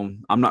won't pick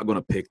them. I'm not going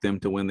to pick them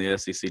to win the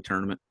SEC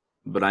tournament,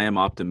 but I am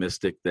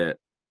optimistic that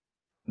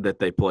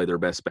they play their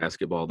best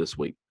basketball this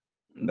week.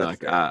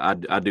 Like,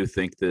 I do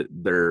think that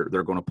they're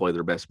going to play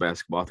their best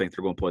basketball. I think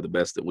they're going to play the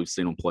best that we've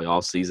seen them play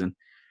all season,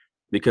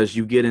 because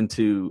you get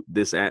into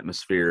this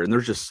atmosphere, and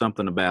there's just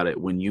something about it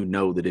when you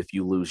know that if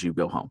you lose, you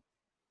go home.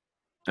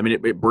 I mean,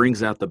 it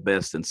brings out the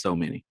best in so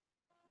many.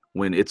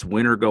 When it's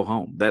win or go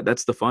home,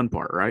 that's the fun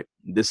part, right?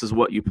 This is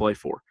what you play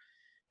for.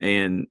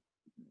 And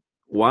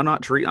why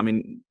not treat – I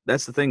mean,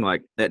 that's the thing.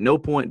 Like, at no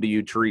point do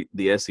you treat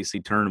the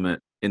SEC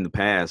tournament in the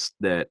past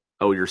that,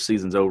 oh, your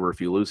season's over if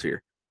you lose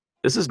here.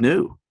 This is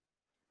new.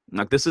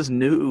 Like, this is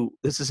new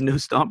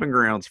stomping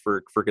grounds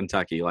for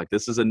Kentucky. Like,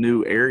 this is a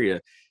new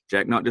area,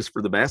 Jack, not just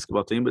for the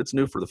basketball team, but it's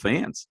new for the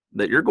fans.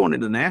 That you're going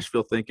into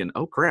Nashville thinking,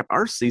 oh, crap,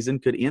 our season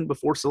could end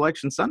before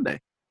Selection Sunday.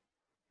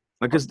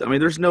 Like, I mean,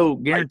 there's no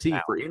guarantee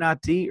for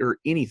NIT or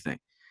anything.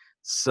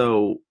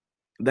 So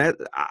that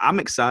I'm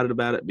excited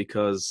about it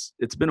because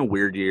it's been a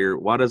weird year.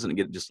 Why doesn't it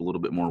get just a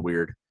little bit more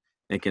weird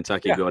and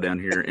Kentucky go down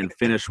here and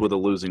finish with a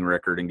losing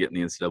record and get in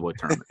the NCAA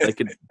tournament? They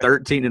could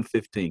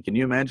 13-15. Can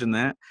you imagine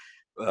that?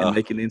 And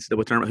making the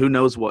NCAA tournament. Who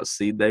knows what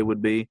seed they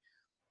would be?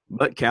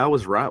 But Cal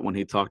was right when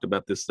he talked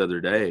about this the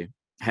other day.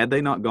 Had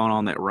they not gone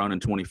on that run in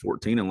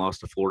 2014 and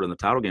lost to Florida in the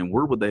title game,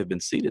 where would they have been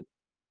seeded?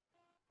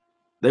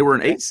 They were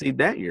an 8 seed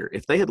that year.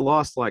 If they had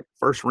lost like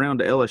first round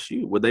to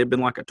LSU, would they have been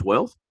like a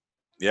 12?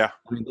 Yeah.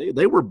 I mean,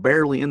 they were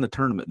barely in the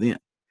tournament then.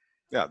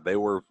 Yeah, they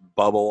were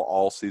bubble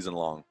all season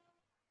long.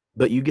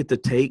 But you get to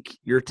take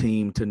your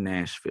team to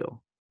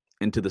Nashville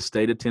and to the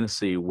state of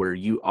Tennessee, where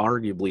you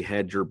arguably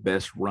had your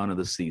best run of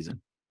the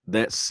season.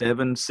 That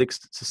 6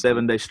 to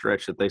 7 day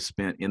stretch that they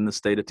spent in the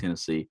state of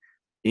Tennessee,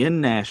 in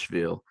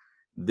Nashville,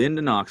 then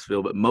to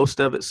Knoxville, but most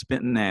of it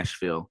spent in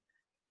Nashville.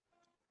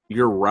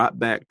 You're right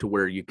back to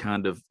where you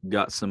kind of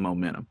got some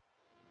momentum.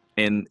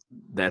 And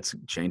that's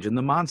changing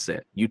the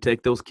mindset. You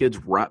take those kids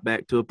right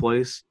back to a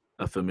place,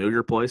 a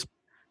familiar place,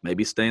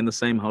 maybe stay in the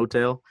same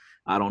hotel.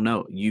 I don't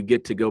know. You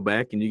get to go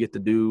back and you get to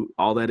do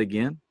all that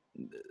again.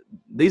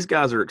 These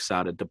guys are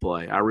excited to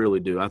play. I really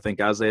do. I think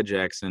Isaiah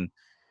Jackson,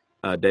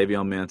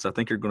 Davion Mintz, I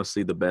think you're going to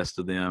see the best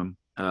of them.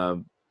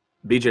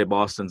 BJ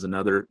Boston's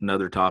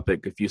another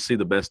topic. If you see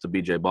the best of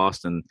BJ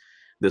Boston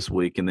this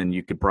week, and then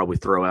you could probably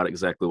throw out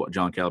exactly what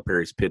John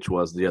Calipari's pitch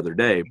was the other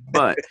day.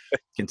 But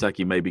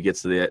Kentucky maybe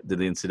gets to the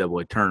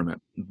NCAA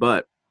tournament.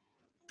 But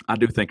I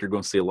do think you're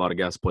going to see a lot of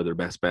guys play their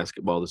best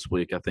basketball this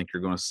week. I think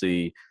you're going to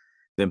see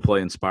them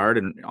play inspired.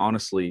 And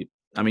honestly,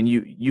 I mean,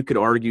 you could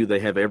argue they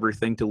have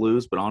everything to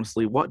lose, but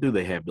honestly, what do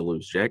they have to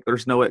lose, Jack?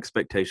 There's no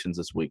expectations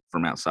this week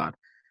from outside.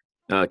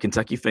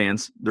 Kentucky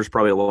fans, there's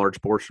probably a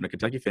large portion of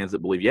Kentucky fans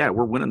that believe, yeah,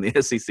 we're winning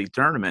the SEC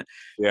tournament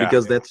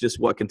because that's just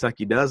what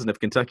Kentucky does. And if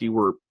Kentucky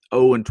were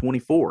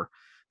 0-24,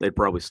 they'd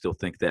probably still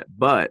think that.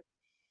 But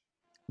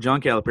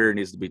John Calipari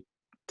needs to be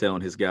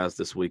telling his guys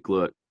this week,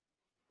 look,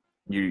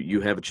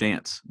 you have a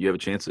chance. You have a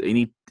chance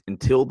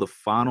until the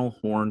final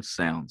horn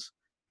sounds.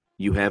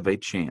 You have a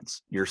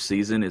chance. Your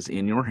season is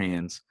in your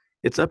hands.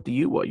 It's up to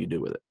you what you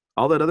do with it.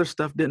 All that other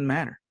stuff didn't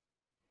matter.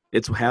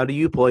 It's how do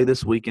you play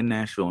this week in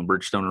Nashville in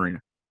Bridgestone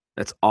Arena.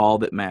 That's all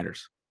that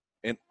matters.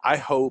 And I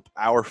hope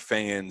our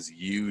fans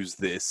use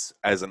this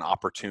as an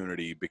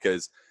opportunity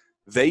because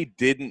they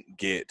didn't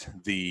get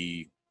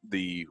the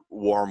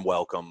warm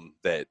welcome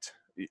that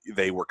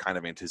they were kind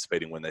of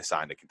anticipating when they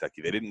signed to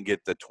Kentucky. They didn't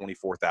get the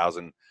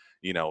 24,000,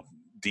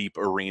 deep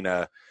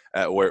arena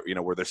where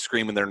they're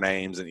screaming their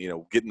names and,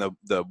 getting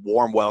the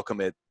warm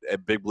welcome at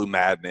Big Blue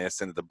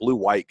Madness and at the Blue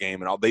White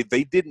game and all. They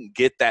didn't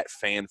get that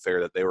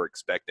fanfare that they were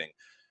expecting.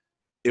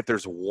 If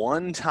there's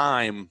one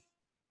time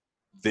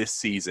this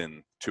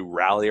season to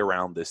rally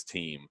around this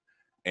team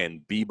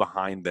and be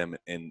behind them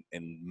and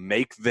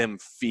make them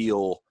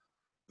feel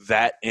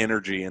that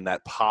energy and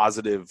that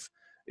positive,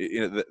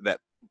 that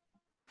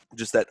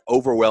just that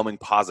overwhelming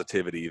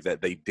positivity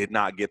that they did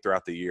not get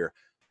throughout the year,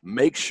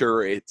 make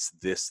sure it's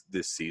this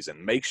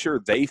season. Make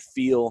sure they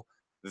feel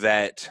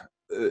that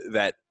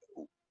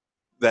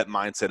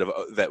mindset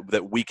of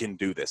that we can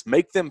do this.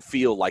 Make them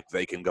feel like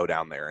they can go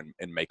down there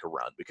and make a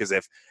run. Because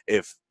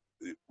if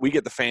we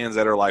get the fans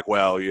that are like,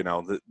 well,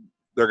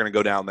 they're going to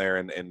go down there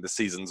and the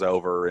season's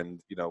over and,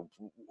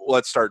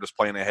 let's start just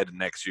playing ahead to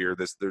next year.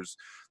 There's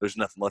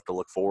nothing left to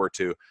look forward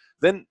to.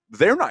 Then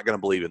they're not going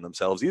to believe in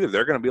themselves either.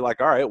 They're going to be like,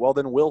 all right, well,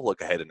 then we'll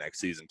look ahead to next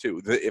season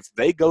too. If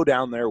they go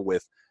down there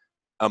with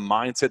a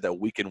mindset that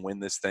we can win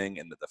this thing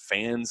and that the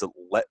fans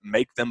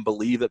make them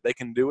believe that they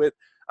can do it.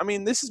 I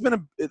mean, this has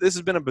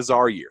been a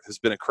bizarre year. This has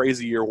been a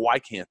crazy year. Why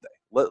can't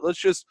they? Let's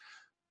just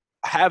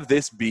have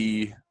this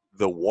be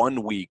the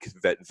 1 week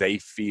that they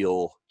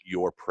feel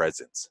your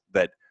presence,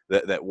 that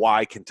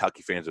why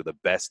Kentucky fans are the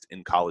best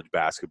in college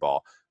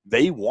basketball.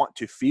 They want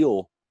to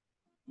feel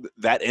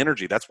that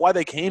energy. That's why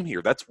they came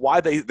here. That's why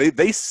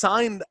they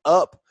signed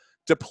up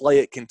to play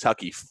at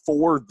Kentucky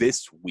for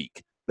this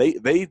week.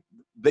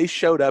 They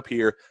showed up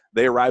here.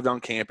 They arrived on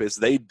campus.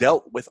 They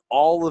dealt with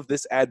all of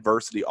this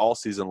adversity all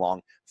season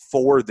long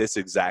for this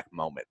exact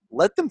moment.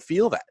 Let them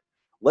feel that.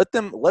 Let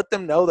them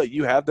know that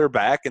you have their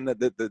back and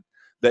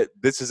that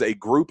this is a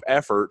group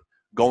effort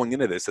going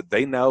into this, that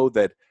they know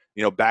that,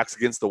 backs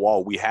against the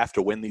wall, we have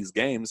to win these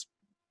games.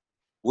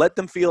 Let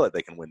them feel that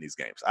they can win these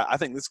games. I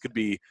think this could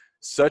be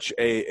such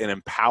an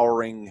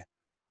empowering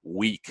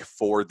week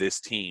for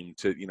this team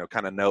to,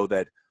 kind of know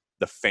that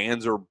the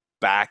fans are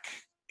back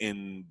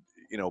in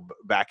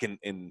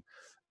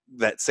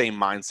that same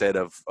mindset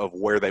of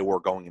where they were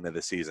going into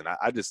the season.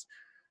 I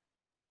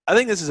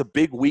think this is a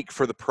big week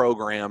for the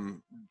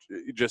program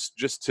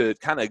just to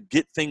kind of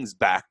get things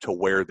back to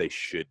where they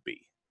should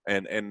be.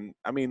 And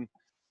I mean,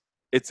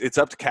 it's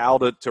up to Cal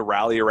to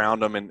rally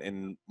around them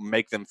and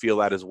make them feel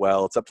that as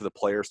well. It's up to the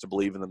players to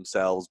believe in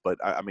themselves. But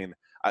I mean,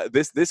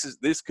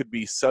 this could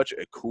be such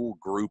a cool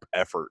group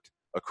effort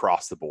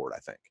across the board, I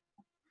think.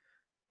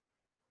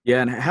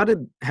 Yeah, and how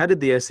did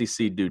the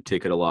SEC do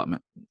ticket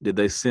allotment? Did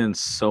they send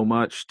so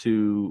much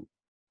to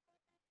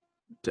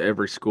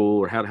every school,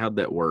 or how'd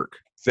that work?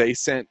 They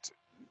sent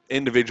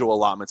individual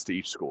allotments to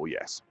each school,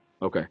 yes.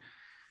 Okay.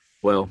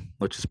 Well,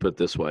 let's just put it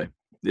this way.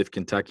 If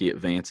Kentucky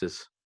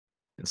advances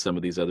and some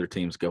of these other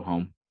teams go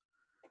home,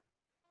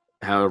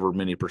 however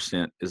many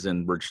percent is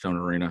in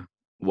Bridgestone Arena,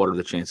 what are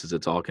the chances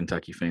it's all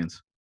Kentucky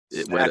fans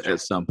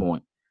at some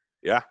point?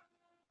 Yeah.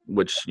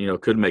 Which,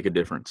 could make a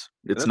difference.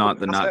 It's not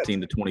the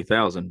 19 to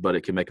 20,000, but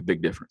it can make a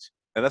big difference.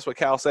 And that's what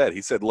Cal said.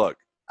 He said, look,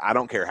 I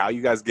don't care how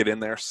you guys get in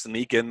there,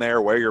 sneak in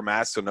there, wear your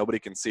mask so nobody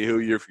can see who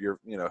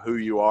who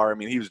you are. I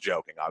mean, he was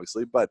joking,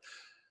 obviously, but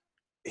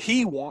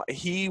he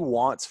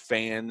wants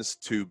fans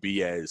to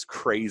be as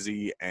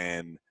crazy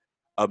and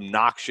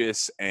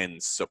obnoxious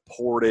and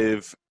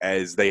supportive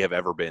as they have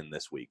ever been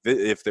this week.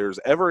 If there's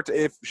ever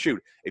if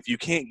you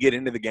can't get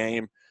into the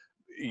game,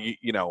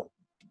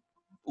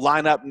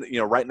 line up,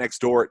 right next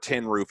door at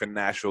Tin Roof in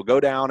Nashville, go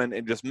down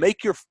and just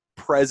make your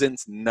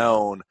presence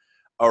known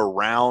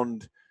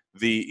around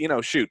the,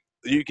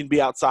 you can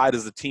be outside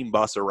as the team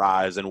bus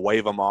arrives and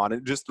wave them on,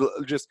 and just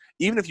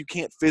even if you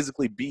can't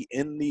physically be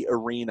in the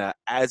arena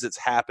as it's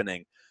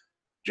happening,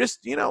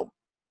 just,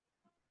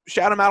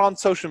 shout them out on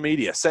social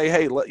media. Say,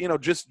 hey,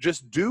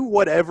 just do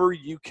whatever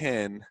you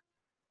can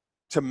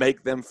to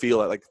make them feel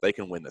like they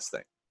can win this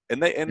thing.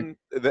 And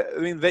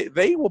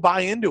they will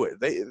buy into it.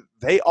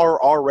 They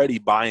are already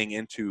buying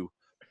into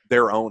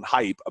their own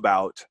hype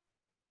about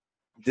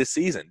this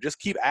season. Just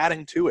keep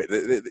adding to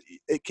it.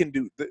 It can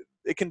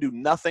do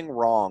nothing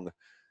wrong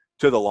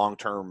to the long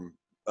term.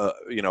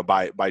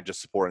 By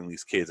just supporting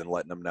these kids and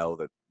letting them know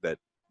that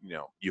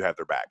you have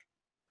their back.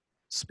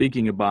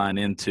 Speaking of buying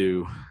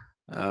into,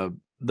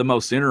 the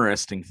most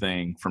interesting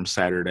thing from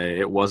Saturday,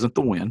 it wasn't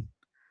the win.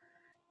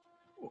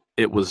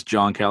 It was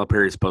John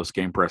Calipari's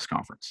post-game press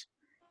conference.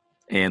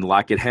 And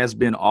like it has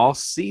been all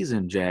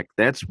season, Jack,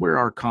 that's where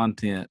our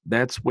content,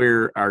 that's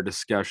where our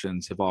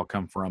discussions have all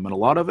come from. And a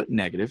lot of it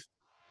negative.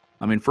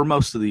 I mean, for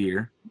most of the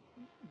year,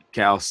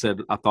 Cal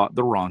said, I thought,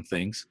 the wrong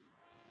things.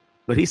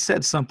 But he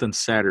said something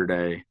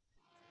Saturday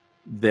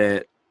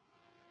that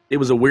it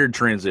was a weird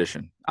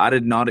transition. I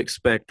did not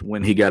expect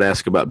when he got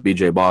asked about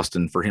B.J.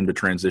 Boston for him to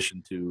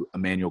transition to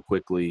Emmanuel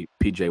Quickley,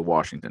 P.J.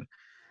 Washington.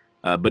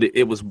 But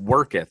it was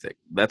work ethic.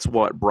 That's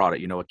what brought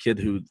it. A kid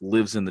who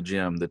lives in the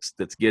gym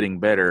that's getting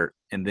better.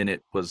 And then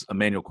it was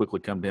Emmanuel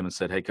Quickley come to him and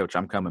said, "Hey, coach,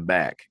 I'm coming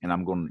back, and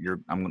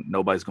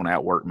nobody's going to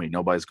outwork me.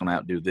 Nobody's going to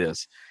outdo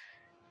this."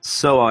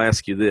 So I'll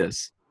ask you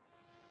this: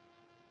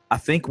 I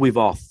think we've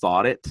all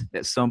thought it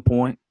at some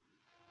point.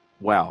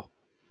 Wow,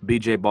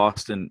 B.J.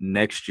 Boston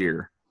next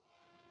year,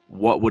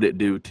 what would it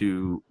do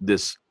to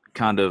this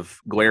kind of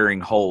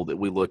glaring hole that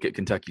we look at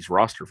Kentucky's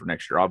roster for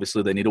next year?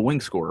 Obviously, they need a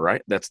wing scorer,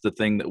 right? That's the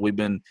thing that we've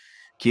been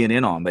keying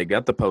in on. They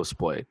got the post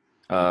play.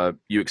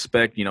 You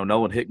expect,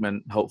 Nolan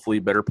Hickman, hopefully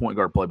better point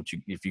guard play, but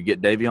if you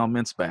get Davion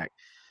Mintz back,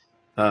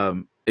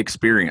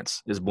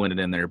 experience is blended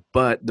in there.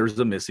 But there's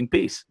a missing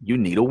piece. You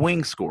need a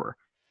wing scorer.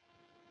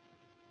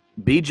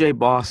 B.J.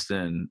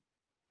 Boston,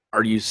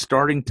 are you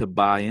starting to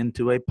buy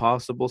into a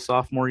possible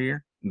sophomore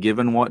year,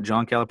 given what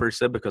John Calipari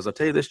said? Because I'll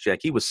tell you this, Jack,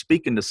 he was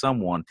speaking to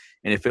someone,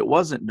 and if it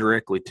wasn't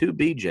directly to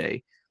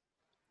BJ,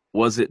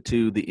 was it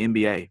to the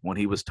NBA when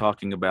he was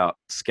talking about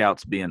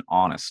scouts being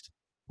honest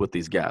with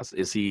these guys?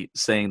 Is he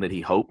saying that he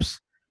hopes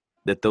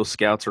that those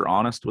scouts are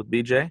honest with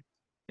BJ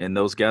and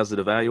those guys that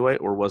evaluate,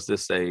 or was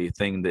this a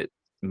thing that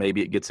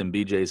maybe it gets in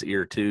BJ's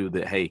ear too,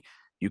 that, hey,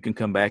 you can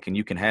come back and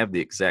you can have the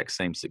exact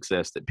same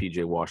success that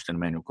P.J. Washington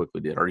and Emmanuel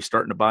Quickley did? Are you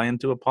starting to buy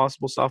into a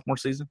possible sophomore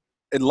season?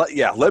 And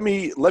let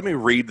me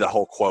read the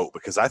whole quote,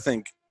 because I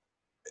think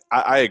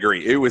I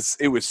agree. It was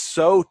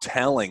so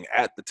telling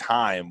at the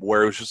time,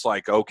 where it was just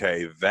like,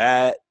 okay,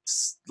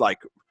 that's like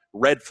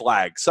red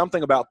flag.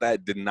 Something about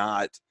that did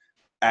not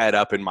add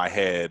up in my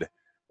head.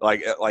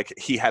 Like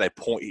he had a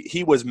point.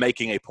 He was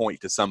making a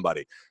point to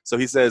somebody. So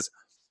he says,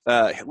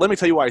 let me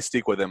tell you why I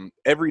stick with him.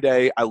 Every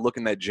day I look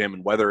in that gym,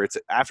 and whether it's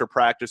after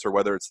practice or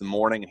whether it's the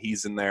morning and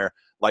he's in there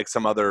like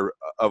some other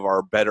of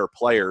our better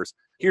players,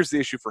 here's the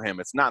issue for him.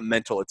 It's not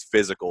mental, it's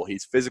physical.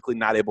 He's physically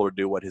not able to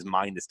do what his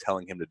mind is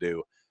telling him to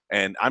do.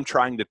 And I'm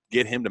trying to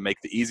get him to make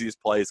the easiest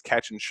plays,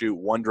 catch and shoot,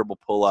 one dribble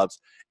pull-ups.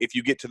 If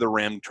you get to the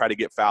rim, try to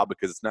get fouled,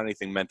 because it's not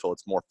anything mental,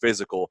 it's more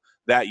physical.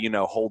 That,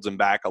 holds him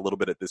back a little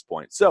bit at this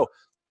point. So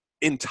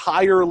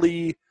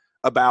entirely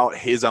about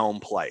his own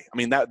play. I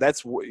mean,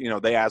 that's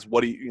they asked,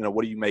 what do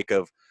you make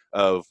of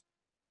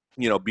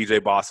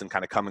BJ Boston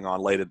kind of coming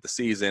on late at the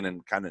season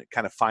and kind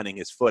of finding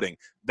his footing.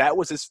 That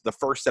was the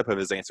first step of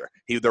his answer.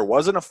 There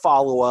wasn't a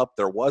follow-up,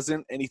 there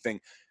wasn't anything.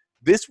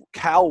 This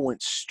Cal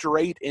went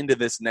straight into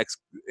this next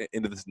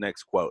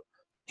quote.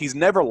 He's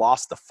never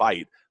lost the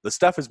fight. The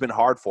stuff has been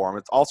hard for him.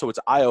 It's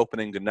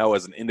eye-opening to know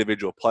as an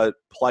individual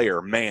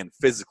player, man,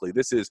 physically,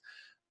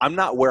 I'm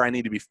not where I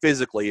need to be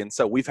physically. And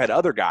so we've had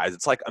other guys.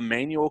 It's like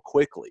Emmanuel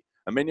Quickley.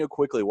 Emmanuel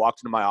Quickley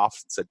walked into my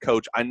office and said,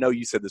 "Coach, I know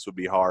you said this would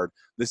be hard.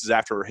 This is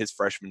after his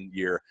freshman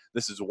year.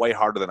 This is way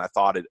harder than I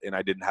thought it, and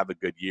I didn't have a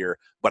good year.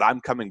 But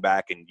I'm coming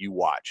back, and you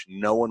watch.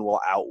 No one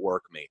will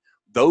outwork me."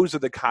 Those are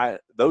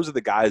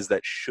the guys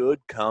that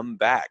should come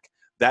back.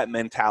 That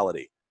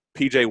mentality.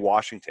 P.J.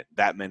 Washington,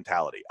 that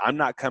mentality. I'm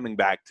not coming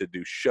back to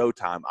do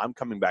Showtime. I'm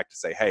coming back to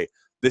say, hey,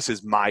 this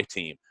is my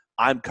team.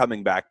 I'm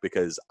coming back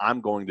because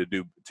I'm going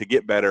to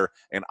get better,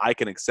 and I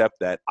can accept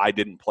that I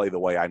didn't play the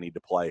way I need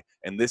to play,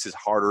 and this is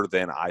harder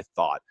than I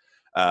thought.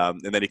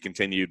 And then he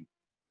continued,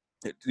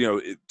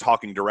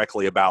 talking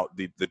directly about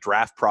the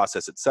draft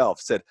process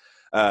itself. Said,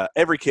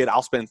 every kid,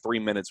 I'll spend 3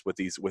 minutes with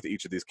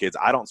each of these kids.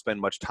 I don't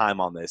spend much time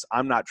on this.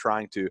 I'm not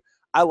trying to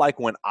I like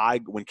when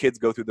kids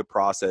go through the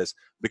process,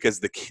 because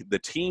the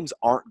teams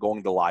aren't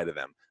going to lie to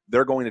them.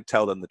 They're going to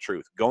tell them the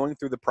truth. Going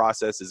through the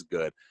process is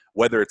good.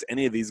 Whether it's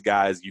any of these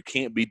guys, you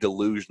can't be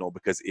delusional,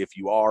 because if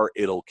you are,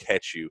 it'll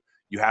catch you.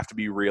 You have to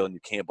be real, and you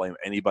can't blame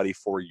anybody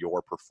for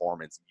your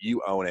performance.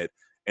 You own it,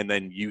 and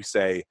then you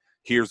say,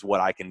 here's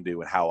what I can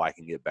do and how I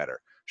can get better.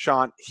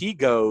 Sean, he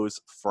goes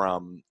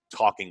from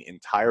talking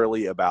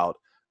entirely about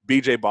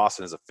BJ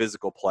Boston as a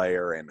physical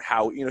player and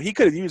how, he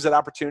could have used that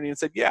opportunity and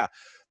said, yeah,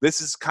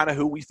 this is kind of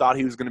who we thought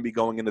he was going to be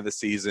going into the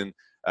season.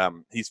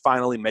 He's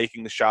finally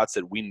making the shots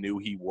that we knew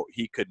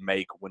he could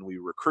make when we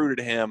recruited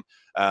him.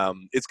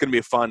 It's going to be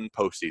a fun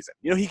postseason.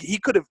 He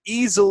could have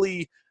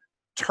easily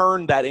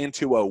turned that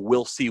into a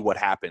 "we'll see what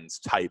happens"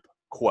 type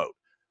quote,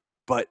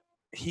 but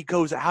he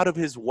goes out of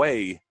his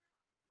way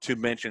to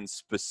mention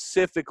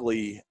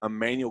specifically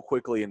Immanuel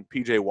Quickley and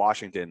PJ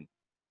Washington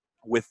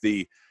with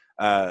the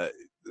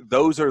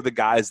those are the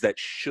guys that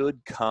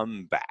should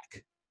come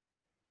back.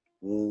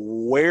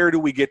 Where do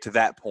we get to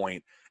that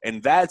point?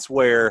 And that's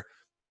where,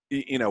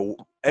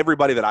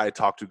 everybody that I had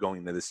talked to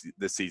going into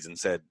this season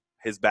said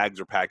his bags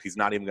are packed. He's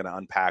not even going to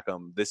unpack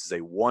them. This is a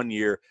 1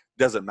 year.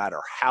 Doesn't matter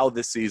how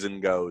this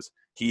season goes.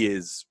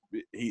 He's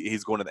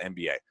going to the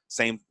NBA.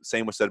 Same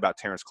was said about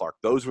Terrence Clark.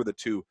 Those were the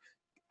two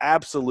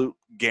absolute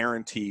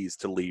guarantees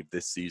to leave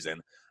this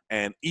season.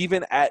 And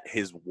even at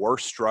his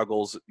worst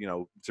struggles,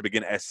 to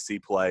begin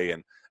SEC play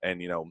and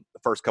the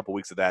first couple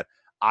weeks of that,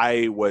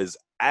 I was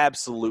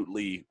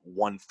absolutely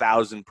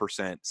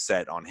 1,000%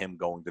 set on him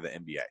going to the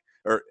NBA,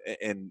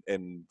 and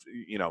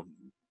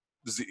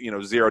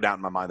zero doubt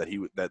in my mind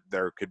that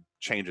there could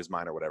change his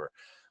mind or whatever.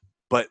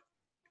 But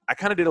I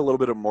kind of did a little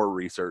bit of more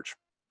research,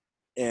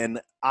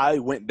 and I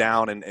went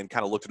down and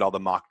kind of looked at all the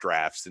mock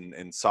drafts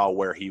and saw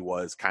where he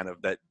was kind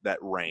of that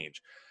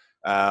range.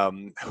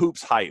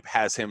 Hoops Hype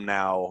has him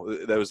now.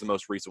 That was the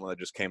most recent one that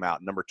just came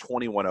out. Number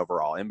 21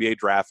 overall. NBA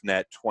Draft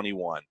Net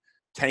 21.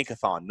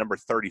 Tankathon number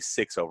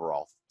 36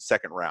 overall,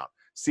 second round.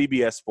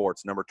 CBS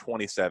Sports number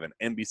 27.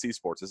 NBC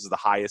Sports, this is the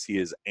highest he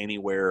is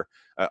anywhere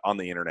on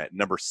the internet,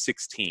 number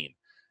 16.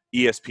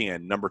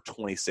 ESPN number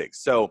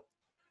 26. So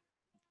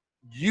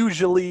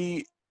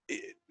usually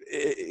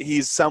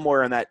he's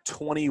somewhere in that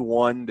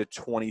 21 to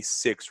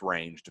 26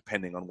 range,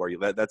 depending on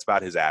where that's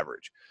about his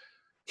average.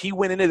 He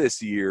went into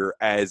this year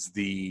as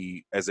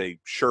a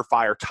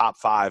surefire top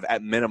 5,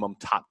 at minimum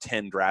top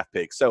 10 draft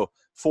pick. So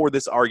for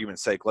this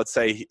argument's sake, let's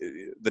say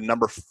the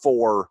number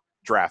 4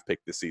 draft pick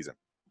this season.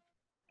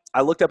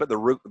 I looked up at the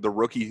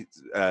rookie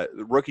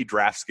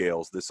draft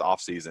scales this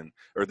offseason,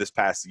 or this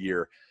past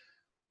year.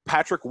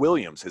 Patrick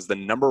Williams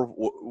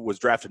was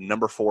drafted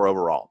number 4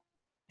 overall.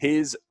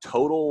 His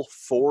total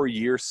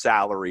 4-year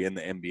salary in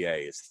the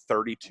NBA is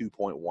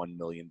 $32.1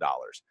 million.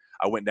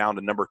 I went down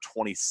to number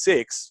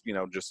 26,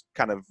 just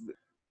kind of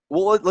 –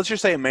 well, let's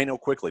just say Immanuel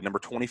Quickley, number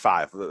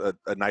 25,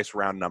 a nice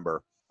round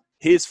number.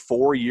 His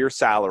 4-year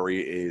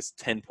salary is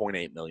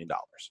 $10.8 million.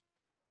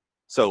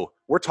 So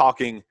we're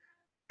talking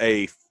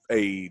a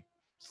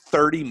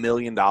 $30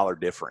 million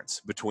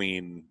difference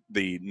between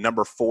the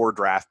number 4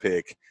 draft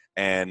pick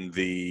and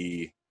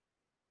 $32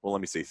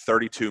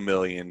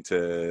 million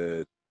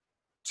to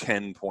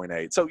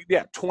 10.8. So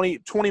yeah,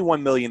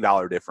 $21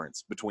 million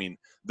difference between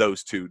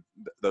those two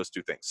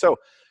things. So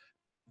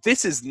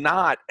this is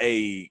not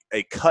a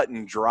cut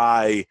and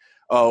dry,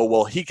 oh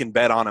well, he can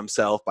bet on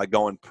himself by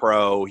going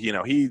pro.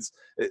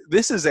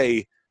 This is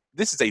a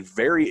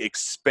very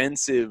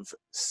expensive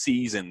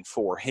season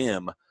for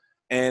him.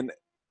 And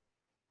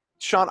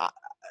Sean,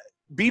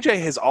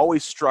 BJ has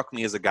always struck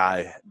me as a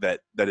guy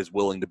that is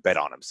willing to bet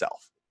on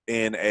himself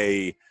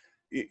in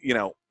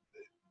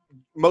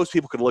most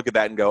people could look at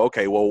that and go,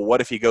 okay, well, what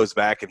if he goes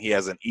back and he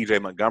has an E.J.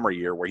 Montgomery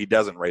year where he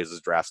doesn't raise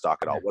his draft stock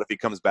at all? What if he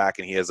comes back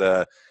and he has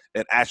an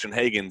Ashton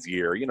Hagans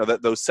year?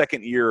 Those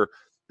second year,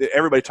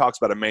 everybody talks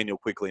about Immanuel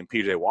Quickley and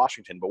P.J.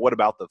 Washington, but what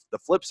about the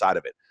flip side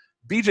of it?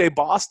 B.J.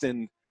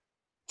 Boston,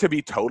 to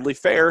be totally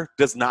fair,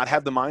 does not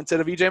have the mindset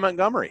of E.J.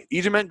 Montgomery.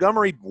 E.J.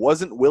 Montgomery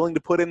wasn't willing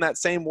to put in that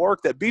same work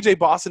that B.J.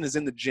 Boston is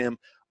in the gym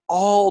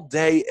all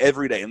day,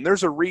 every day. And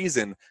there's a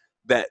reason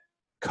that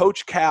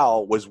Coach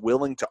Cal was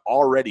willing to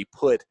already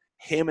put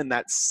him in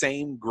that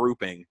same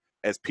grouping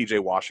as P.J.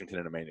 Washington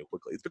and Immanuel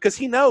Quickley. It's because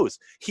he knows.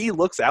 He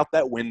looks out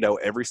that window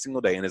every single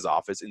day in his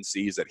office and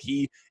sees that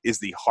he is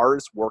the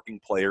hardest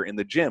working player in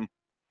the gym.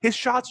 His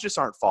shots just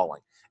aren't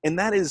falling. And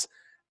that's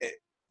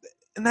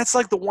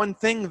like the one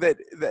thing that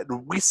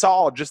we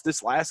saw just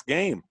this last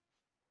game.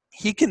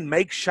 He can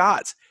make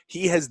shots.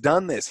 He has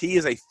done this. He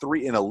is an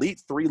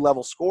elite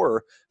 3-level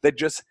scorer that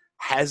just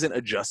hasn't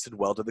adjusted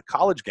well to the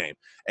college game.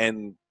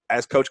 And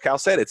as Coach Cal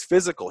said, it's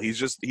physical.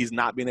 He's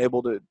not being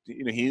able to,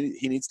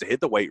 he needs to hit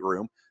the weight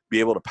room,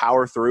 be able to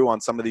power through on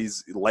some of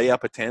these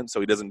layup attempts so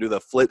he doesn't do the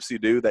flips you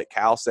do that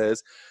Cal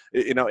says,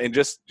 and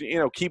just,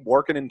 keep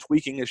working and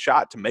tweaking his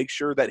shot to make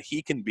sure that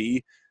he can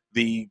be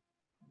the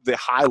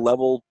high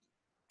level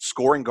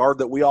scoring guard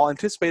that we all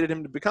anticipated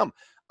him to become.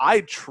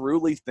 I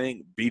truly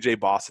think BJ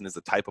Boston is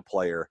the type of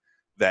player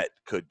that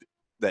could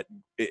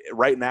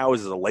right now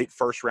is a late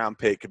first round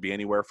pick, could be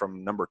anywhere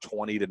from number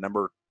 20 to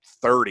number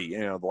 30,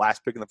 the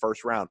last pick in the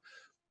first round.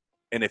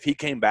 And if he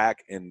came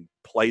back and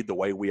played the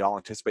way we all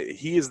anticipate,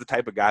 he is the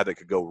type of guy that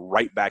could go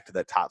right back to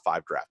that top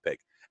 5 draft pick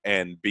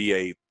and be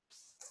a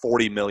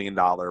 $40 million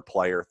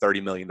player,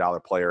 $30 million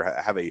player,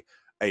 have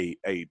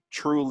a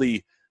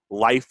truly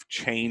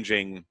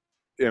life-changing,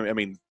 I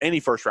mean, any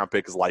first-round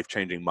pick is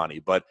life-changing money,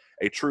 but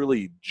a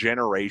truly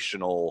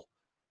generational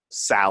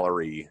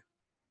salary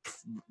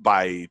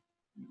by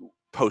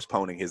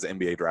postponing his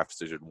NBA draft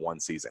decision one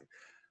season.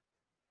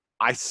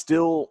 I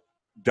still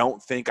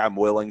don't think I'm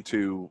willing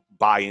to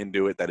buy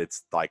into it that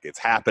it's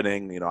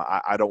happening.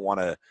 I don't want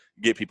to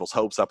get people's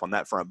hopes up on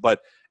that front, but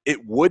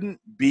it wouldn't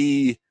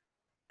be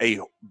a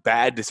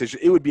bad decision.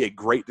 It would be a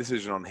great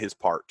decision on his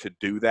part to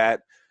do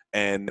that.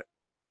 And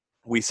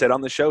we said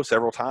on the show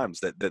several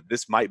times that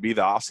this might be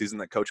the offseason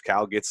that Coach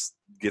Cal gets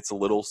a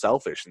little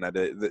selfish, and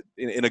that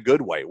in a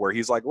good way, where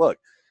he's like, look,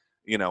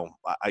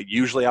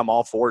 usually I'm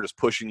all for just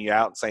pushing you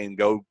out and saying,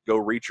 go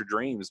reach your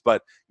dreams,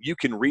 but you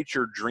can reach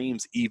your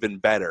dreams even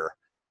better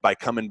by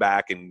coming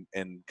back and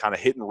kind of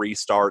hitting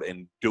restart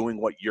and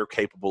doing what you're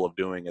capable of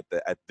doing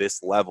at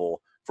this level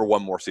for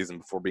one more season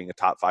before being a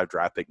top 5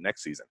 draft pick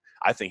next season.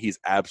 I think he's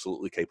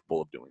absolutely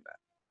capable of doing that.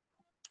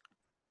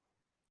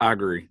 I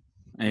agree.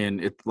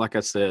 And like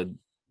I said,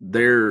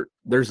 there's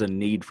a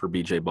need for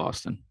BJ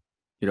Boston,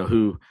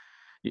 who,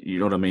 you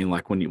know what I mean?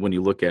 Like when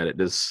you look at it,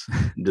 does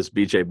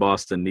BJ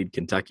Boston need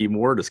Kentucky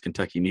more? Does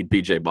Kentucky need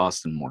BJ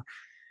Boston more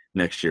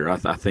next year? I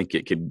think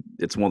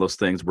it's one of those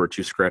things where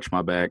you scratch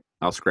my back,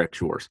 I'll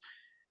scratch yours.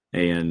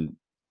 And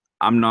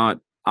I'm not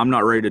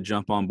ready to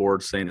jump on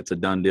board saying it's a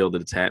done deal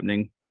that it's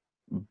happening,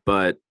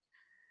 but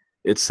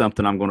it's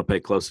something I'm going to pay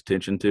close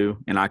attention to.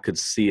 And I could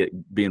see it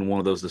being one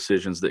of those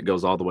decisions that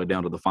goes all the way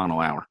down to the final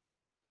hour.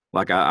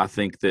 Like I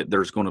think that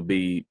there's going to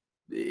be,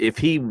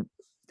 you're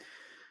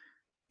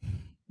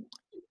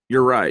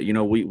right.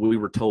 We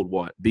were told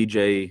what?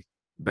 BJ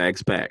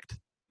bags packed,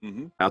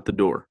 out the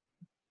door.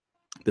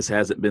 This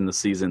hasn't been the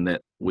season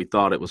that we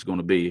thought it was going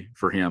to be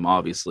for him,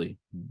 obviously.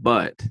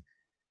 But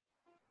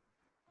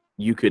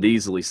you could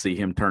easily see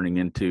him turning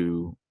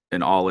into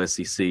an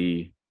all-SEC,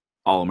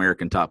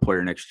 all-American top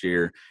player next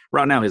year.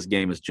 Right now his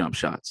game is jump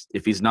shots.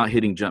 If he's not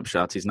hitting jump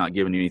shots, he's not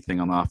giving you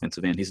anything on the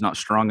offensive end. He's not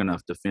strong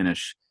enough to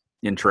finish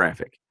in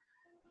traffic.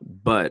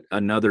 But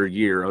another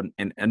year,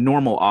 a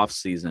normal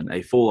offseason,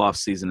 a full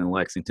offseason in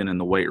Lexington in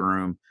the weight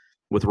room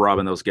with Rob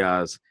and those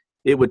guys,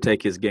 it would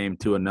take his game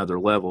to another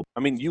level. I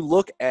mean, you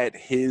look at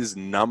his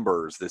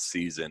numbers this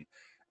season,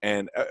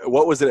 and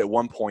what was it at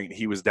one point?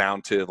 He was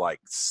down to like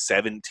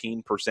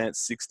 17%,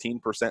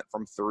 16%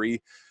 from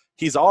three.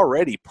 He's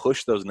already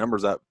pushed those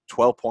numbers up,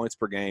 12 points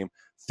per game,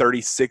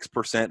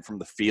 36% from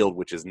the field,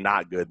 which is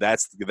not good.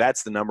 That's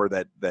the number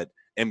that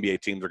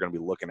NBA teams are going to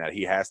be looking at.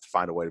 He has to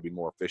find a way to be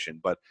more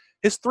efficient. But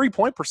his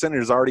three-point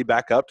percentage is already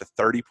back up to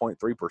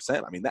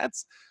 30.3%. I mean,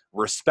 that's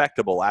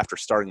respectable after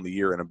starting the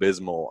year in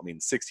abysmal,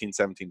 16,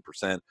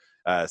 17%,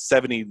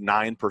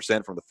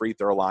 79% from the free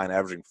throw line,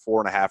 averaging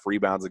 4.5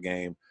 rebounds a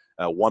game,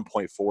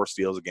 1.4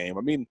 steals a game.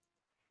 I mean,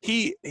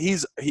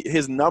 his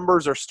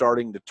numbers are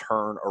starting to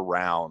turn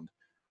around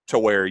to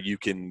where you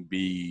can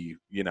be,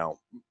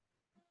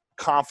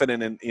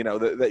 confident in,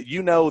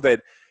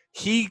 that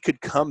he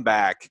could come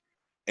back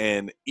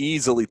and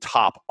easily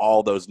top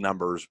all those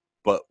numbers.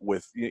 But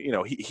with,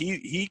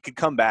 he could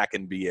come back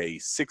and be a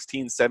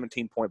 16,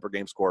 17 point per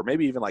game scorer,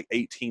 maybe even like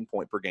 18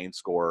 point per game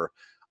scorer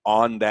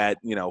on that.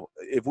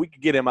 If we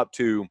could get him up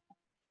to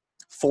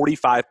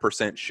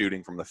 45%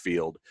 shooting from the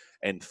field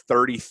and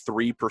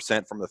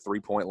 33% from the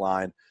 3-point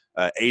line,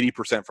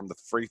 80% from the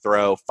free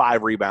throw,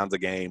 5 rebounds a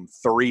game,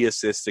 3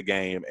 assists a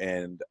game,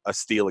 and a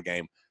steal a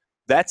game.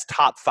 That's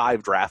top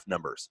 5 draft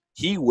numbers.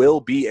 He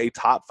will be a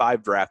top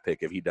 5 draft pick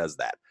if he does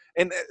that.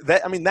 And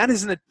that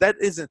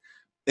isn't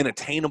an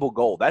attainable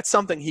goal. That's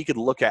something he could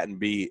look at and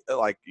be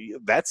like,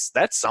 that's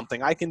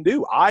something I can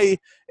do. I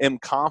am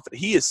confident.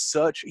 He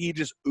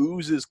just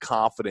oozes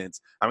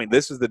confidence.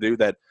 This is the dude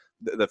that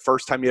the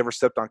first time he ever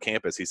stepped on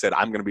campus, he said,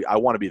 I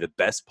want to be the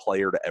best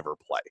player to ever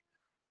play.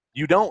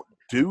 You don't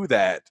do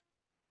that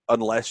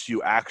unless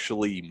you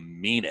actually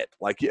mean it.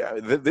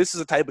 This is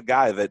the type of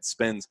guy that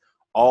spends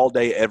all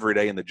day, every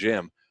day in the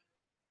gym.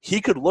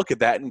 He could look at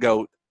that and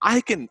go,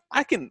 I can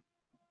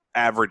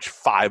average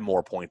 5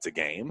 more points a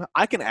game.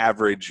 I can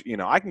average,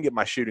 I can get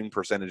my shooting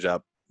percentage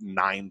up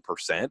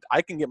 9%.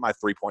 I can get my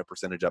 3-point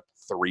percentage up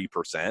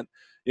 3%.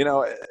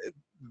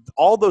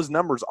 All those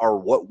numbers are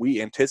what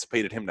we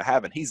anticipated him to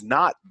have, and he's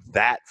not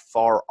that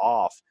far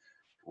off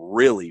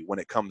really when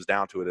it comes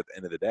down to it at the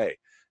end of the day.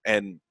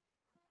 And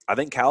I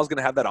think Cal's going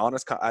to have that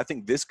honest – I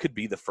think this could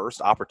be the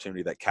first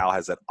opportunity that Cal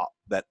has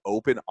that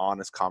open,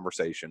 honest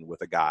conversation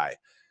with a guy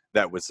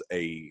that was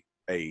a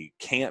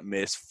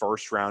can't-miss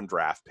first-round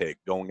draft pick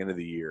going into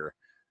the year,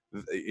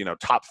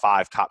 top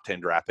 5, top 10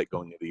 draft pick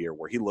going into the year,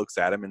 where he looks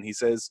at him and he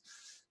says,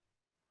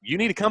 you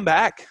need to come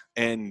back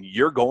and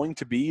you're going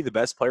to be the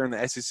best player in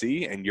the SEC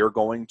and you're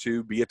going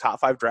to be a top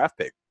 5 draft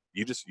pick.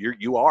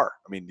 You are.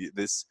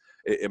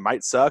 it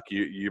might suck.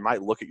 You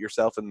might look at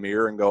yourself in the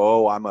mirror and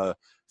go, oh, I'm a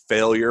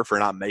failure for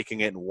not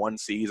making it in one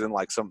season,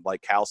 like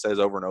Cal says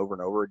over and over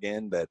and over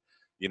again. That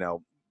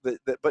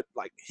but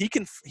like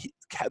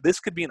this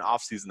could be an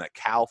offseason that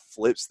Cal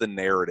flips the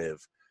narrative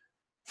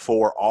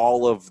for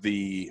all of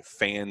the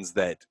fans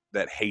that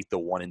hate the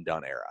one and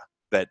done era,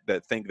 that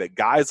think that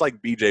guys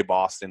like BJ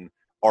Boston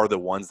are the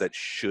ones that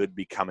should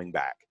be coming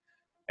back.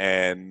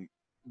 And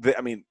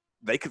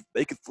they could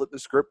flip the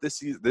script this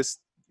season, this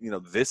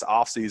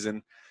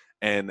offseason,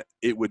 and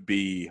it would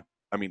be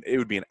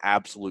an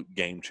absolute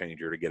game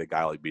changer to get a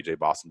guy like BJ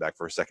Boston back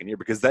for a second year,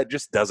 because that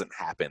just doesn't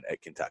happen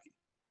at Kentucky.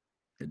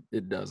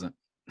 It doesn't.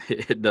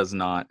 It does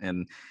not.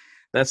 And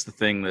that's the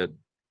thing that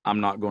I'm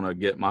not going to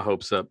get my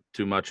hopes up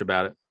too much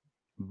about it.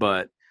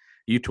 But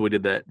you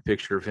tweeted that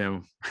picture of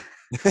him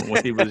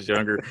when he was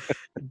younger,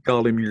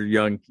 called him your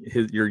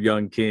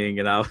young king,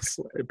 and I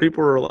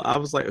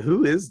was like,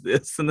 who is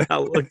this? And then I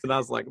looked and I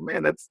was like,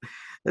 man,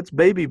 that's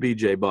baby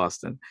BJ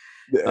Boston.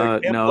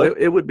 No,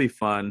 it would be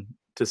fun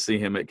to see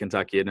him at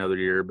Kentucky another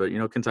year, but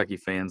Kentucky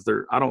fans,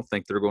 I don't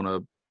think they're going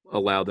to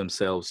allow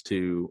themselves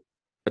to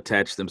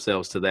attach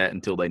themselves to that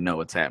until they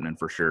know it's happening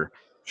for sure.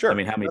 Sure. I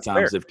mean, how many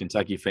times have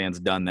Kentucky fans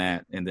done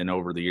that, and then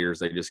over the years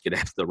they just get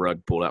the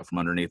rug pulled out from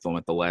underneath them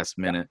at the last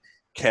minute?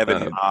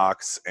 Kevin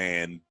Knox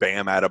and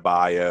Bam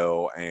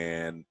Adebayo,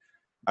 and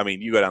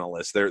you go down the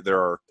list. There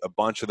are a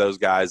bunch of those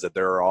guys that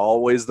there are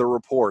always the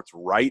reports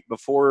right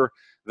before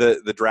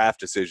the draft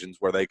decisions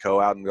where they go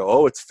out and go,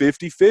 oh, it's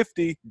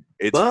 50-50.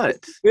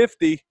 It's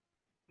 50.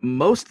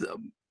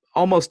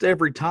 Almost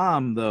every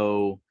time,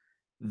 though,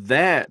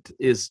 that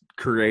is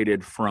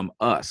created from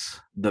us,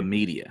 the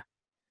media.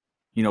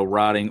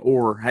 Writing,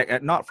 or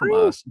not from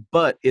us,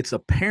 but it's a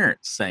parent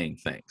saying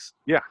things.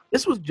 Yeah.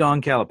 This was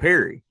John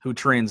Calipari who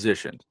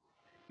transitioned.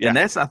 Yeah. And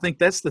I think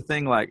that's the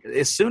thing. Like,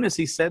 as soon as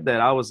he said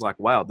that, I was like,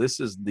 wow, this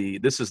is the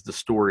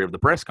story of the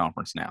press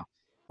conference now.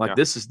 Like,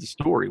 This is the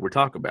story we're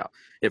talking about.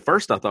 At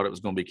first, I thought it was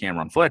going to be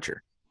Cameron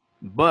Fletcher,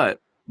 but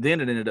then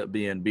it ended up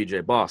being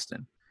BJ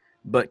Boston.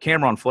 But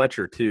Cameron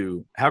Fletcher,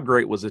 too, how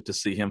great was it to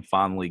see him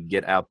finally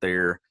get out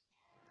there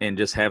and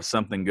just have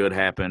something good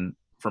happen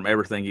from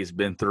everything he's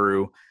been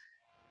through?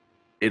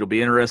 It'll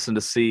be interesting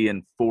to see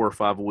in 4 or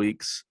 5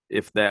 weeks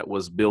if that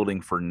was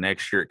building for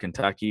next year at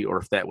Kentucky, or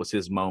if that was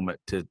his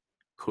moment to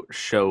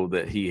show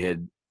that he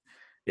had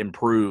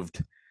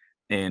improved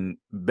and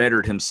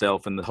bettered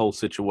himself in the whole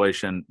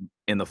situation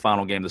in the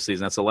final game of the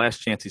season. That's the last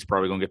chance he's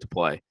probably going to get to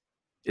play.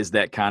 Is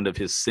that kind of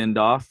his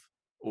send-off,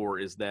 or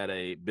is that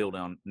a build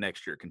on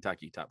next year at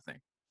Kentucky type thing?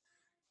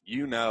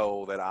 You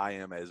know that I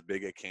am as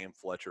big a Cam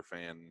Fletcher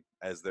fan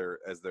as there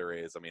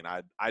is.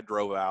 I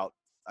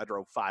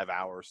drove 5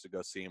 hours to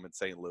go see him in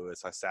St.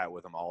 Louis. I sat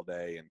with him all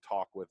day and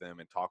talked with him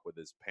and talked with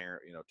his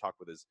parent, talked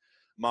with his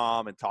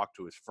mom and talked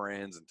to his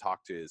friends and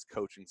talked to his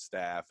coaching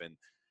staff. And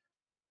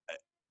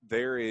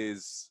there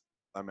is,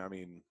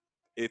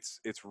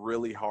 it's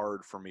really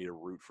hard for me to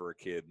root for a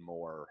kid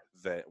more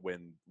that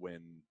when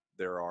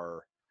there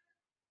are,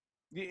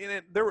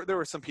 there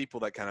were some people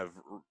that kind of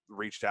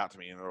reached out to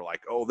me and they were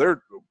like, oh,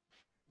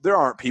 there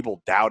aren't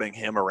people doubting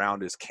him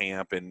around his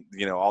camp and,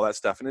 all that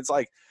stuff. And it's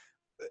like,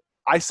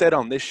 I said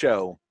on this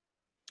show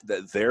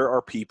that there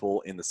are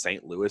people in the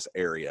St. Louis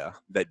area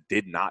that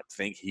did not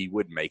think he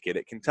would make it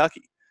at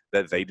Kentucky,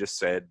 that they just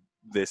said,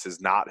 this is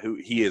not who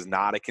he is,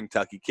 not a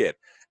Kentucky kid.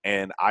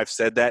 And I've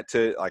said that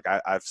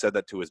I've said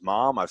that to his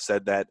mom. I've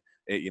said that,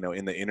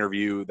 in the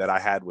interview that I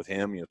had with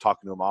him,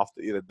 talking to him off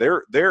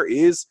there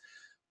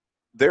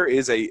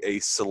is a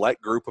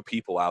select group of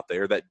people out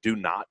there that do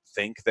not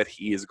think that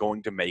he is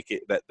going to make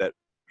it, that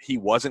he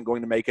wasn't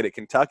going to make it at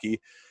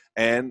Kentucky.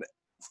 And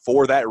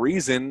for that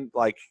reason,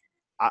 like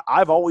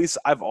I've always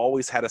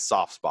had a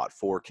soft spot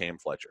for Cam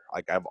Fletcher.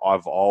 Like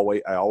I've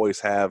always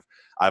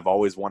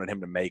wanted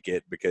him to make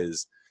it,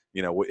 because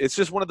it's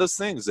just one of those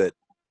things that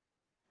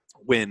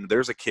when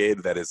there's a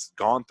kid that has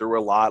gone through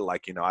a lot,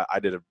 like I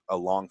did a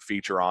long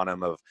feature on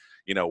him of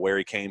where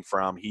he came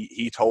from.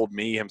 He told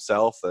me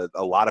himself that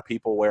a lot of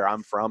people where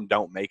I'm from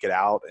don't make it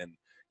out, and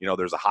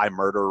there's a high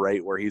murder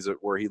rate where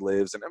he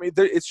lives, and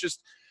it's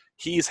just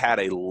he's had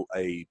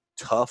a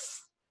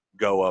tough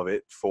go of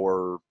it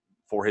for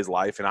his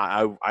life, and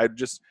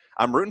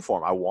I'm rooting for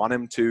him. I want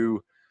him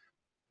to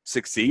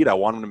succeed. I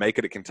want him to make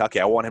it at Kentucky.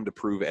 I want him to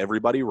prove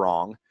everybody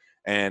wrong.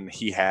 And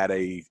he had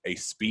a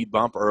speed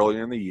bump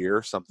earlier in the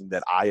year, something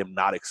that I am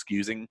not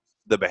excusing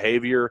the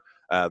behavior.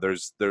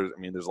 There's a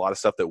lot of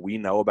stuff that we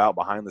know about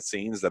behind the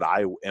scenes that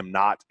I am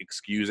not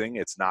excusing.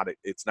 It's not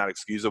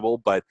excusable,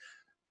 but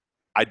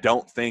I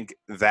don't think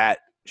that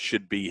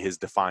should be his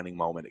defining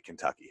moment at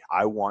Kentucky.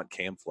 I want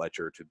Cam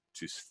Fletcher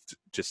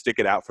to stick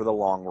it out for the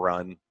long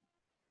run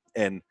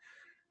and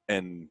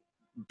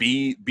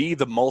be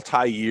the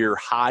multi-year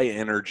high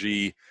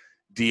energy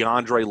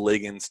DeAndre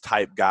Liggins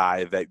type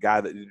guy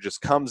that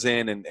just comes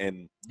in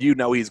and he's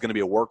going to be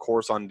a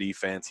workhorse on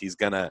defense. He's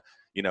going to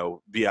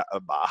be a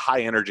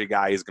high energy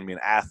guy. He's going to be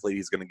an athlete.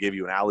 He's going to give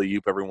you an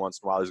alley-oop every once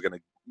in a while. He's going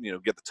to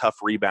get the tough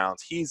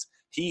rebounds.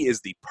 He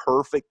is the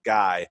perfect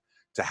guy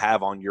to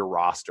have on your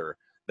roster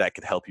that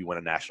could help you win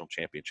a national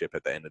championship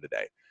at the end of the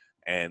day.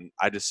 And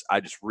I just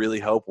really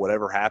hope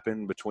whatever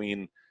happened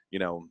between, you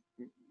know,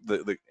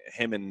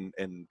 him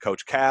and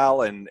Coach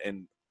Cal and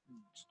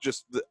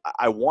just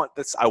I want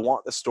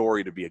the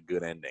story to be a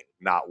good ending,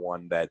 not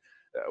one that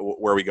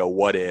where we go,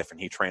 what if, and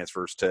he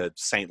transfers to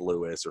St.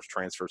 Louis or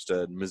transfers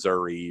to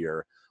Missouri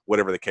or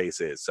whatever the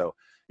case is. So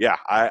yeah,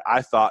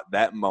 I thought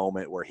that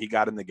moment where he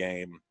got in the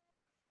game,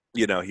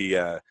 you know, he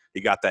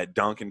got that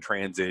dunk in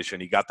transition,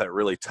 he got that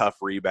really tough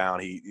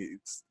rebound, he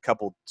a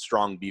couple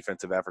strong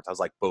defensive efforts. I was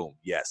like, boom,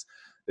 yes,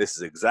 this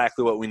is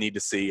exactly what we need to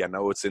see. I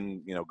know it's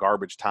in, you know,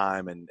 garbage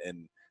time and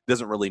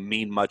doesn't really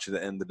mean much at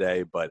the end of the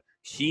day, but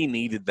he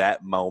needed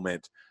that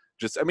moment.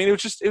 Just, I mean,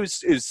 it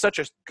was such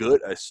a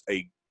good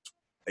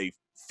a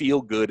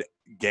feel good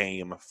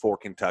game for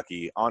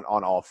Kentucky on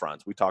all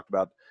fronts. We talked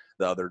about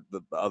the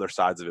other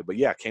sides of it, but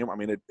yeah, Cam, I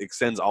mean, it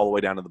extends all the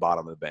way down to the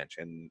bottom of the bench,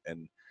 and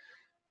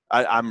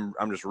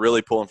I'm just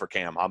really pulling for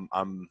Cam.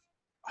 I'm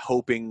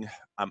hoping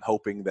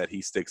that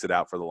he sticks it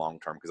out for the long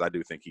term, because I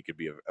do think he could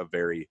be a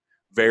very,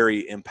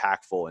 very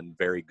impactful and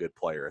very good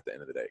player at the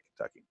end of the day,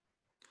 Kentucky.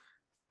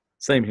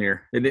 Same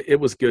here. It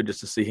was good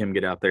just to see him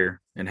get out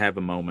there and have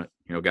a moment.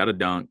 You know, got a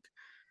dunk.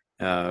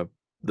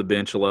 The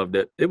bench loved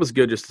it. It was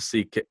good just to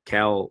see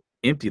Cal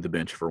empty the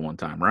bench for one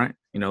time, right?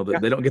 You know,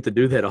 they don't get to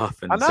do that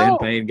often. Sam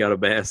Payne got a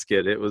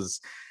basket. It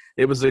was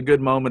a good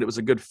moment. It was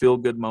a good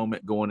feel-good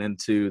moment going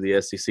into the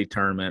SEC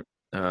tournament.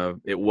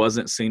 It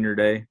wasn't Senior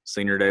Day.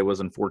 Senior Day was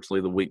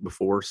unfortunately the week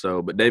before.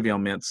 So, but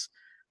Davion Mintz,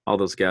 all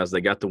those guys,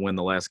 they got to win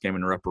the last game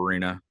in Rupp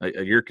Arena.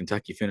 A year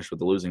Kentucky finished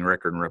with a losing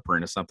record in Rupp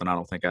Arena, something I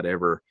don't think I'd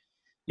ever,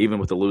 even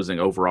with the losing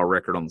overall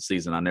record on the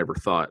season, I never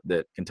thought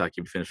that Kentucky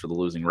would finish with a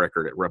losing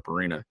record at Rupp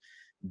Arena.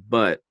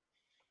 But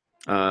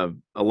a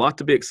lot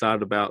to be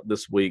excited about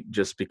this week,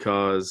 just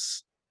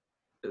because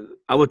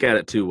I look at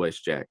it two ways,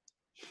 Jack.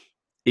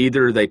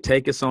 Either they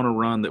take us on a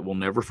run that we'll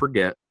never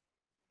forget,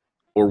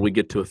 or we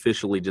get to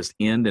officially just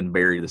end and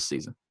bury the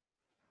season.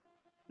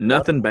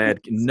 Nothing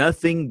bad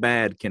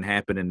can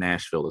happen in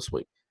Nashville this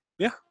week.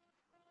 Yeah.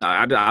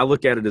 I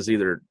look at it as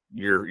either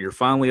you're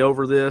finally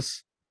over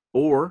this,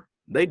 or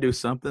they do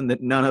something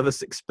that none of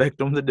us expect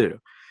them to do.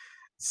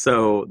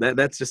 So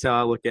that's just how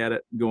I look at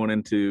it going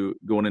into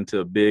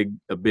a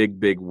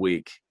big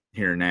week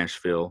here in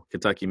Nashville.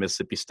 Kentucky,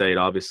 Mississippi State,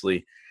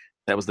 obviously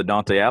that was the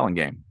Dante Allen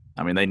game.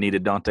 I mean, they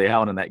needed Dante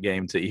Allen in that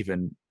game to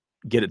even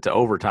get it to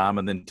overtime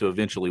and then to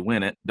eventually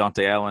win it.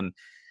 Dante Allen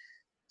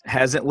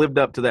hasn't lived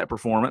up to that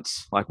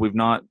performance.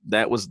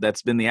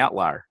 That's been the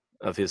outlier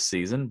of his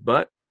season.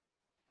 But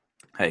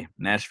hey,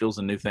 Nashville's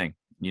a new thing.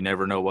 You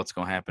never know what's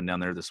going to happen down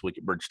there this week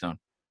at Bridgestone.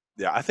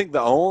 Yeah, I think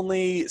the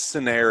only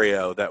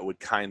scenario that would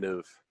kind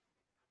of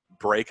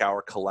break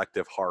our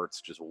collective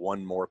hearts just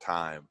one more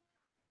time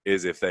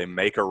is if they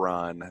make a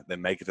run, they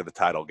make it to the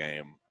title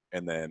game,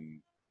 and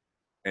then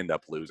end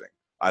up losing.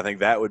 I think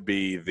that would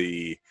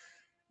be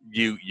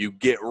you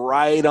get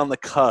right on the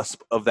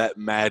cusp of that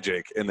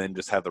magic and then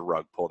just have the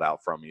rug pulled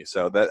out from you.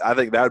 So I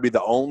think that would be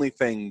the only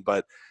thing.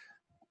 But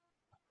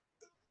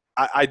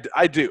I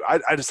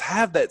just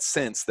have that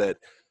sense that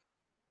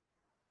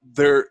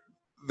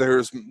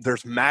there's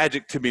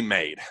magic to be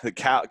made. The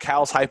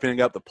Cal's hyping it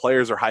up. The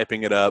players are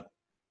hyping it up.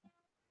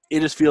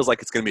 It just feels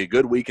like it's going to be a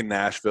good week in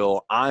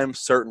Nashville. I'm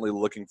certainly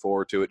looking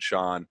forward to it,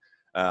 Sean.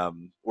 I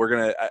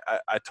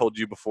told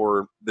you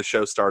before the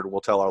show started, we'll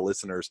tell our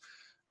listeners,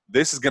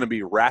 this is going to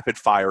be rapid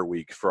fire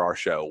week for our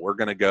show. We're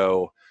going to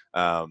go,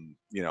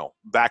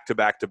 back to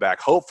back to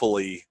back.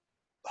 Hopefully,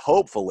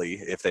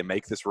 if they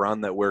make this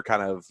run that we're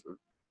kind of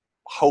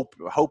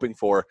hoping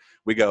for,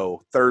 we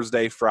go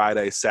Thursday,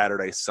 Friday,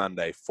 Saturday,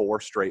 Sunday, 4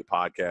 straight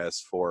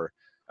podcasts for,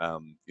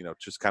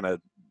 just kind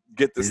of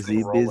get this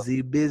thing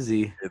rolling.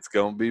 Busy. It's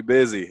going to be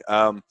busy.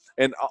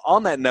 And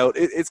on that note,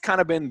 it's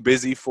kind of been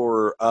busy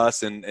for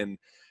us. And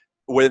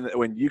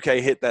when UK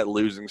hit that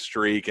losing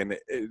streak, and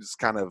it's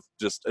kind of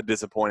just a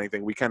disappointing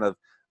thing, we kind of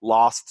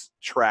lost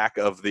track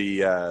of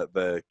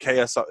the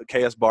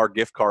KS Bar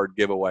gift card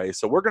giveaway.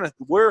 So we're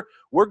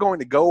going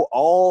to go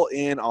all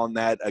in on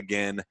that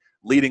again,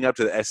 leading up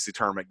to the SEC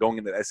tournament, going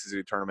into the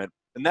SEC tournament,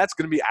 and that's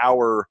going to be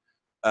our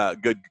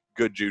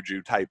good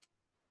juju type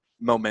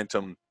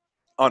momentum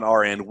on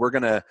our end. We're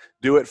going to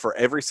do it for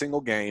every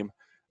single game.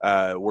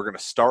 We're going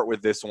to start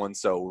with this one.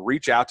 So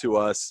reach out to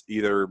us,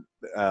 either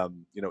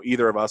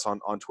of us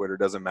on Twitter,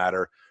 doesn't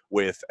matter,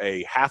 with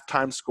a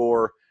halftime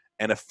score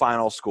and a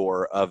final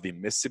score of the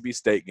Mississippi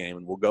State game,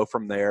 and we'll go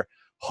from there.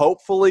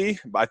 Hopefully,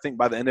 I think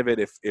by the end of it,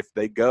 if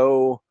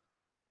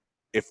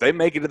they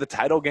make it to the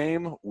title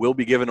game, we'll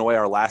be giving away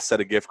our last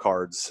set of gift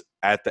cards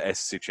at the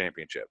SEC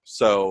championship.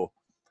 So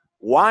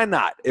why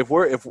not? If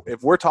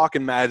we're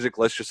talking magic,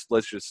 let's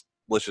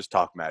just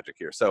talk magic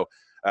here. So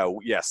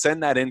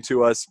send that in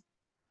to us,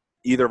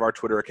 either of our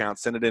Twitter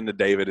accounts. Send it in to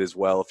David as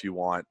well if you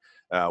want.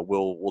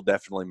 We'll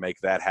definitely make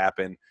that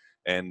happen,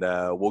 and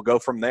we'll go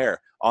from there.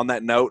 On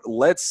that note,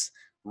 let's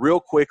real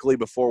quickly,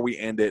 before we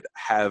end it,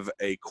 have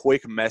a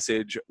quick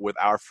message with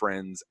our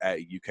friends at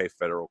UK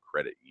Federal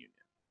Credit Union.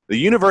 The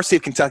University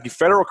of Kentucky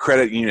Federal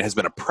Credit Union has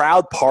been a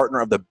proud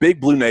partner of the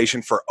Big Blue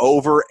Nation for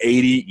over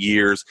 80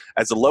 years.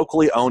 As a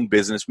locally owned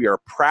business, we are a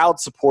proud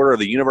supporter of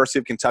the University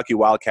of Kentucky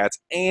Wildcats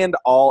and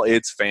all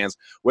its fans.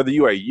 Whether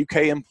you are a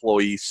UK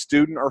employee,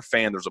 student, or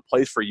fan, there's a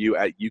place for you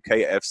at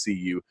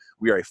UKFCU.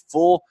 We are a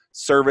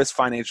full-service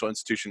financial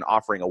institution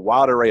offering a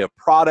wide array of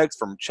products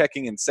from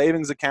checking and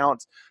savings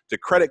accounts to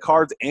credit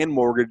cards and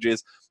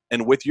mortgages.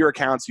 And with your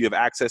accounts, you have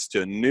access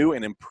to new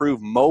and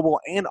improved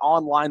mobile and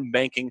online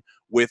banking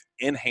with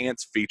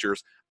enhanced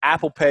features,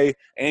 Apple Pay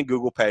and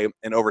Google Pay,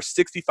 and over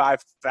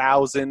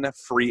 65,000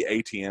 free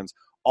ATMs,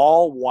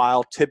 all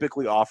while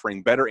typically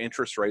offering better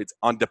interest rates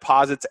on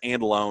deposits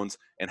and loans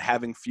and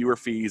having fewer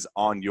fees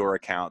on your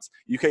accounts.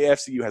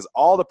 UKFCU has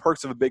all the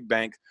perks of a big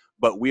bank,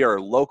 but we are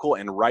local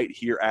and right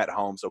here at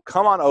home. So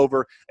come on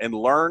over and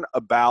learn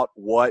about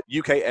what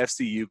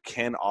UKFCU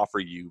can offer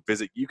you.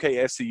 Visit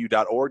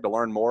ukfcu.org to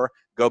learn more.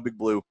 Go Big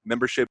Blue.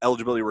 Membership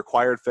eligibility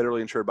required,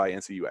 federally insured by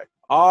NCUA.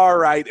 All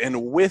right,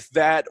 and with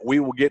that, we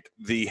will get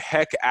the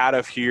heck out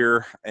of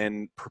here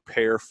and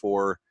prepare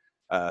for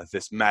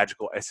this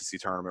magical SEC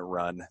tournament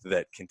run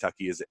that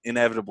Kentucky is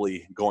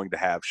inevitably going to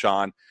have.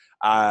 Sean,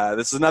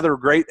 this is another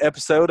great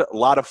episode. A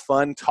lot of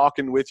fun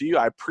talking with you.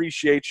 I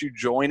appreciate you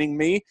joining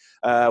me.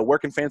 Where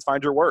can fans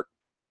find your work?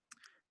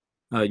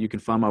 You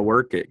can find my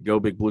work at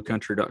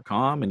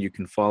gobigbluecountry.com, and you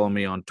can follow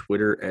me on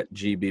Twitter at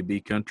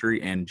GBBCountry.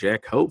 And,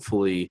 Jack,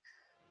 hopefully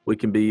we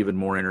can be even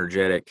more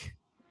energetic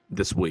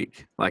this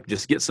week. Like,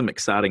 just get some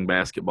exciting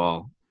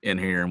basketball in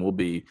here, and we'll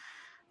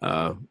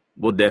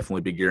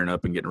definitely be gearing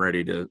up and getting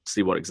ready to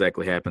see what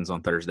exactly happens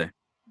on Thursday.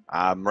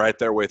 I'm right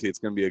there with you. It's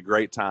going to be a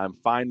great time.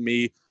 Find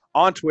me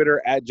on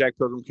Twitter at Jack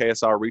Pilgrim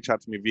KSR. Reach out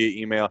to me via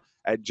email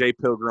at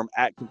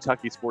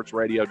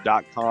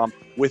jpilgrim@KentuckySportsRadio.com.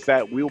 With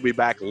that, we will be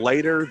back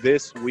later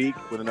this week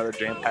with another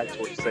jam-packed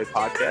Sports Today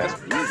podcast.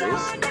 We will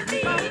see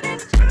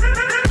you.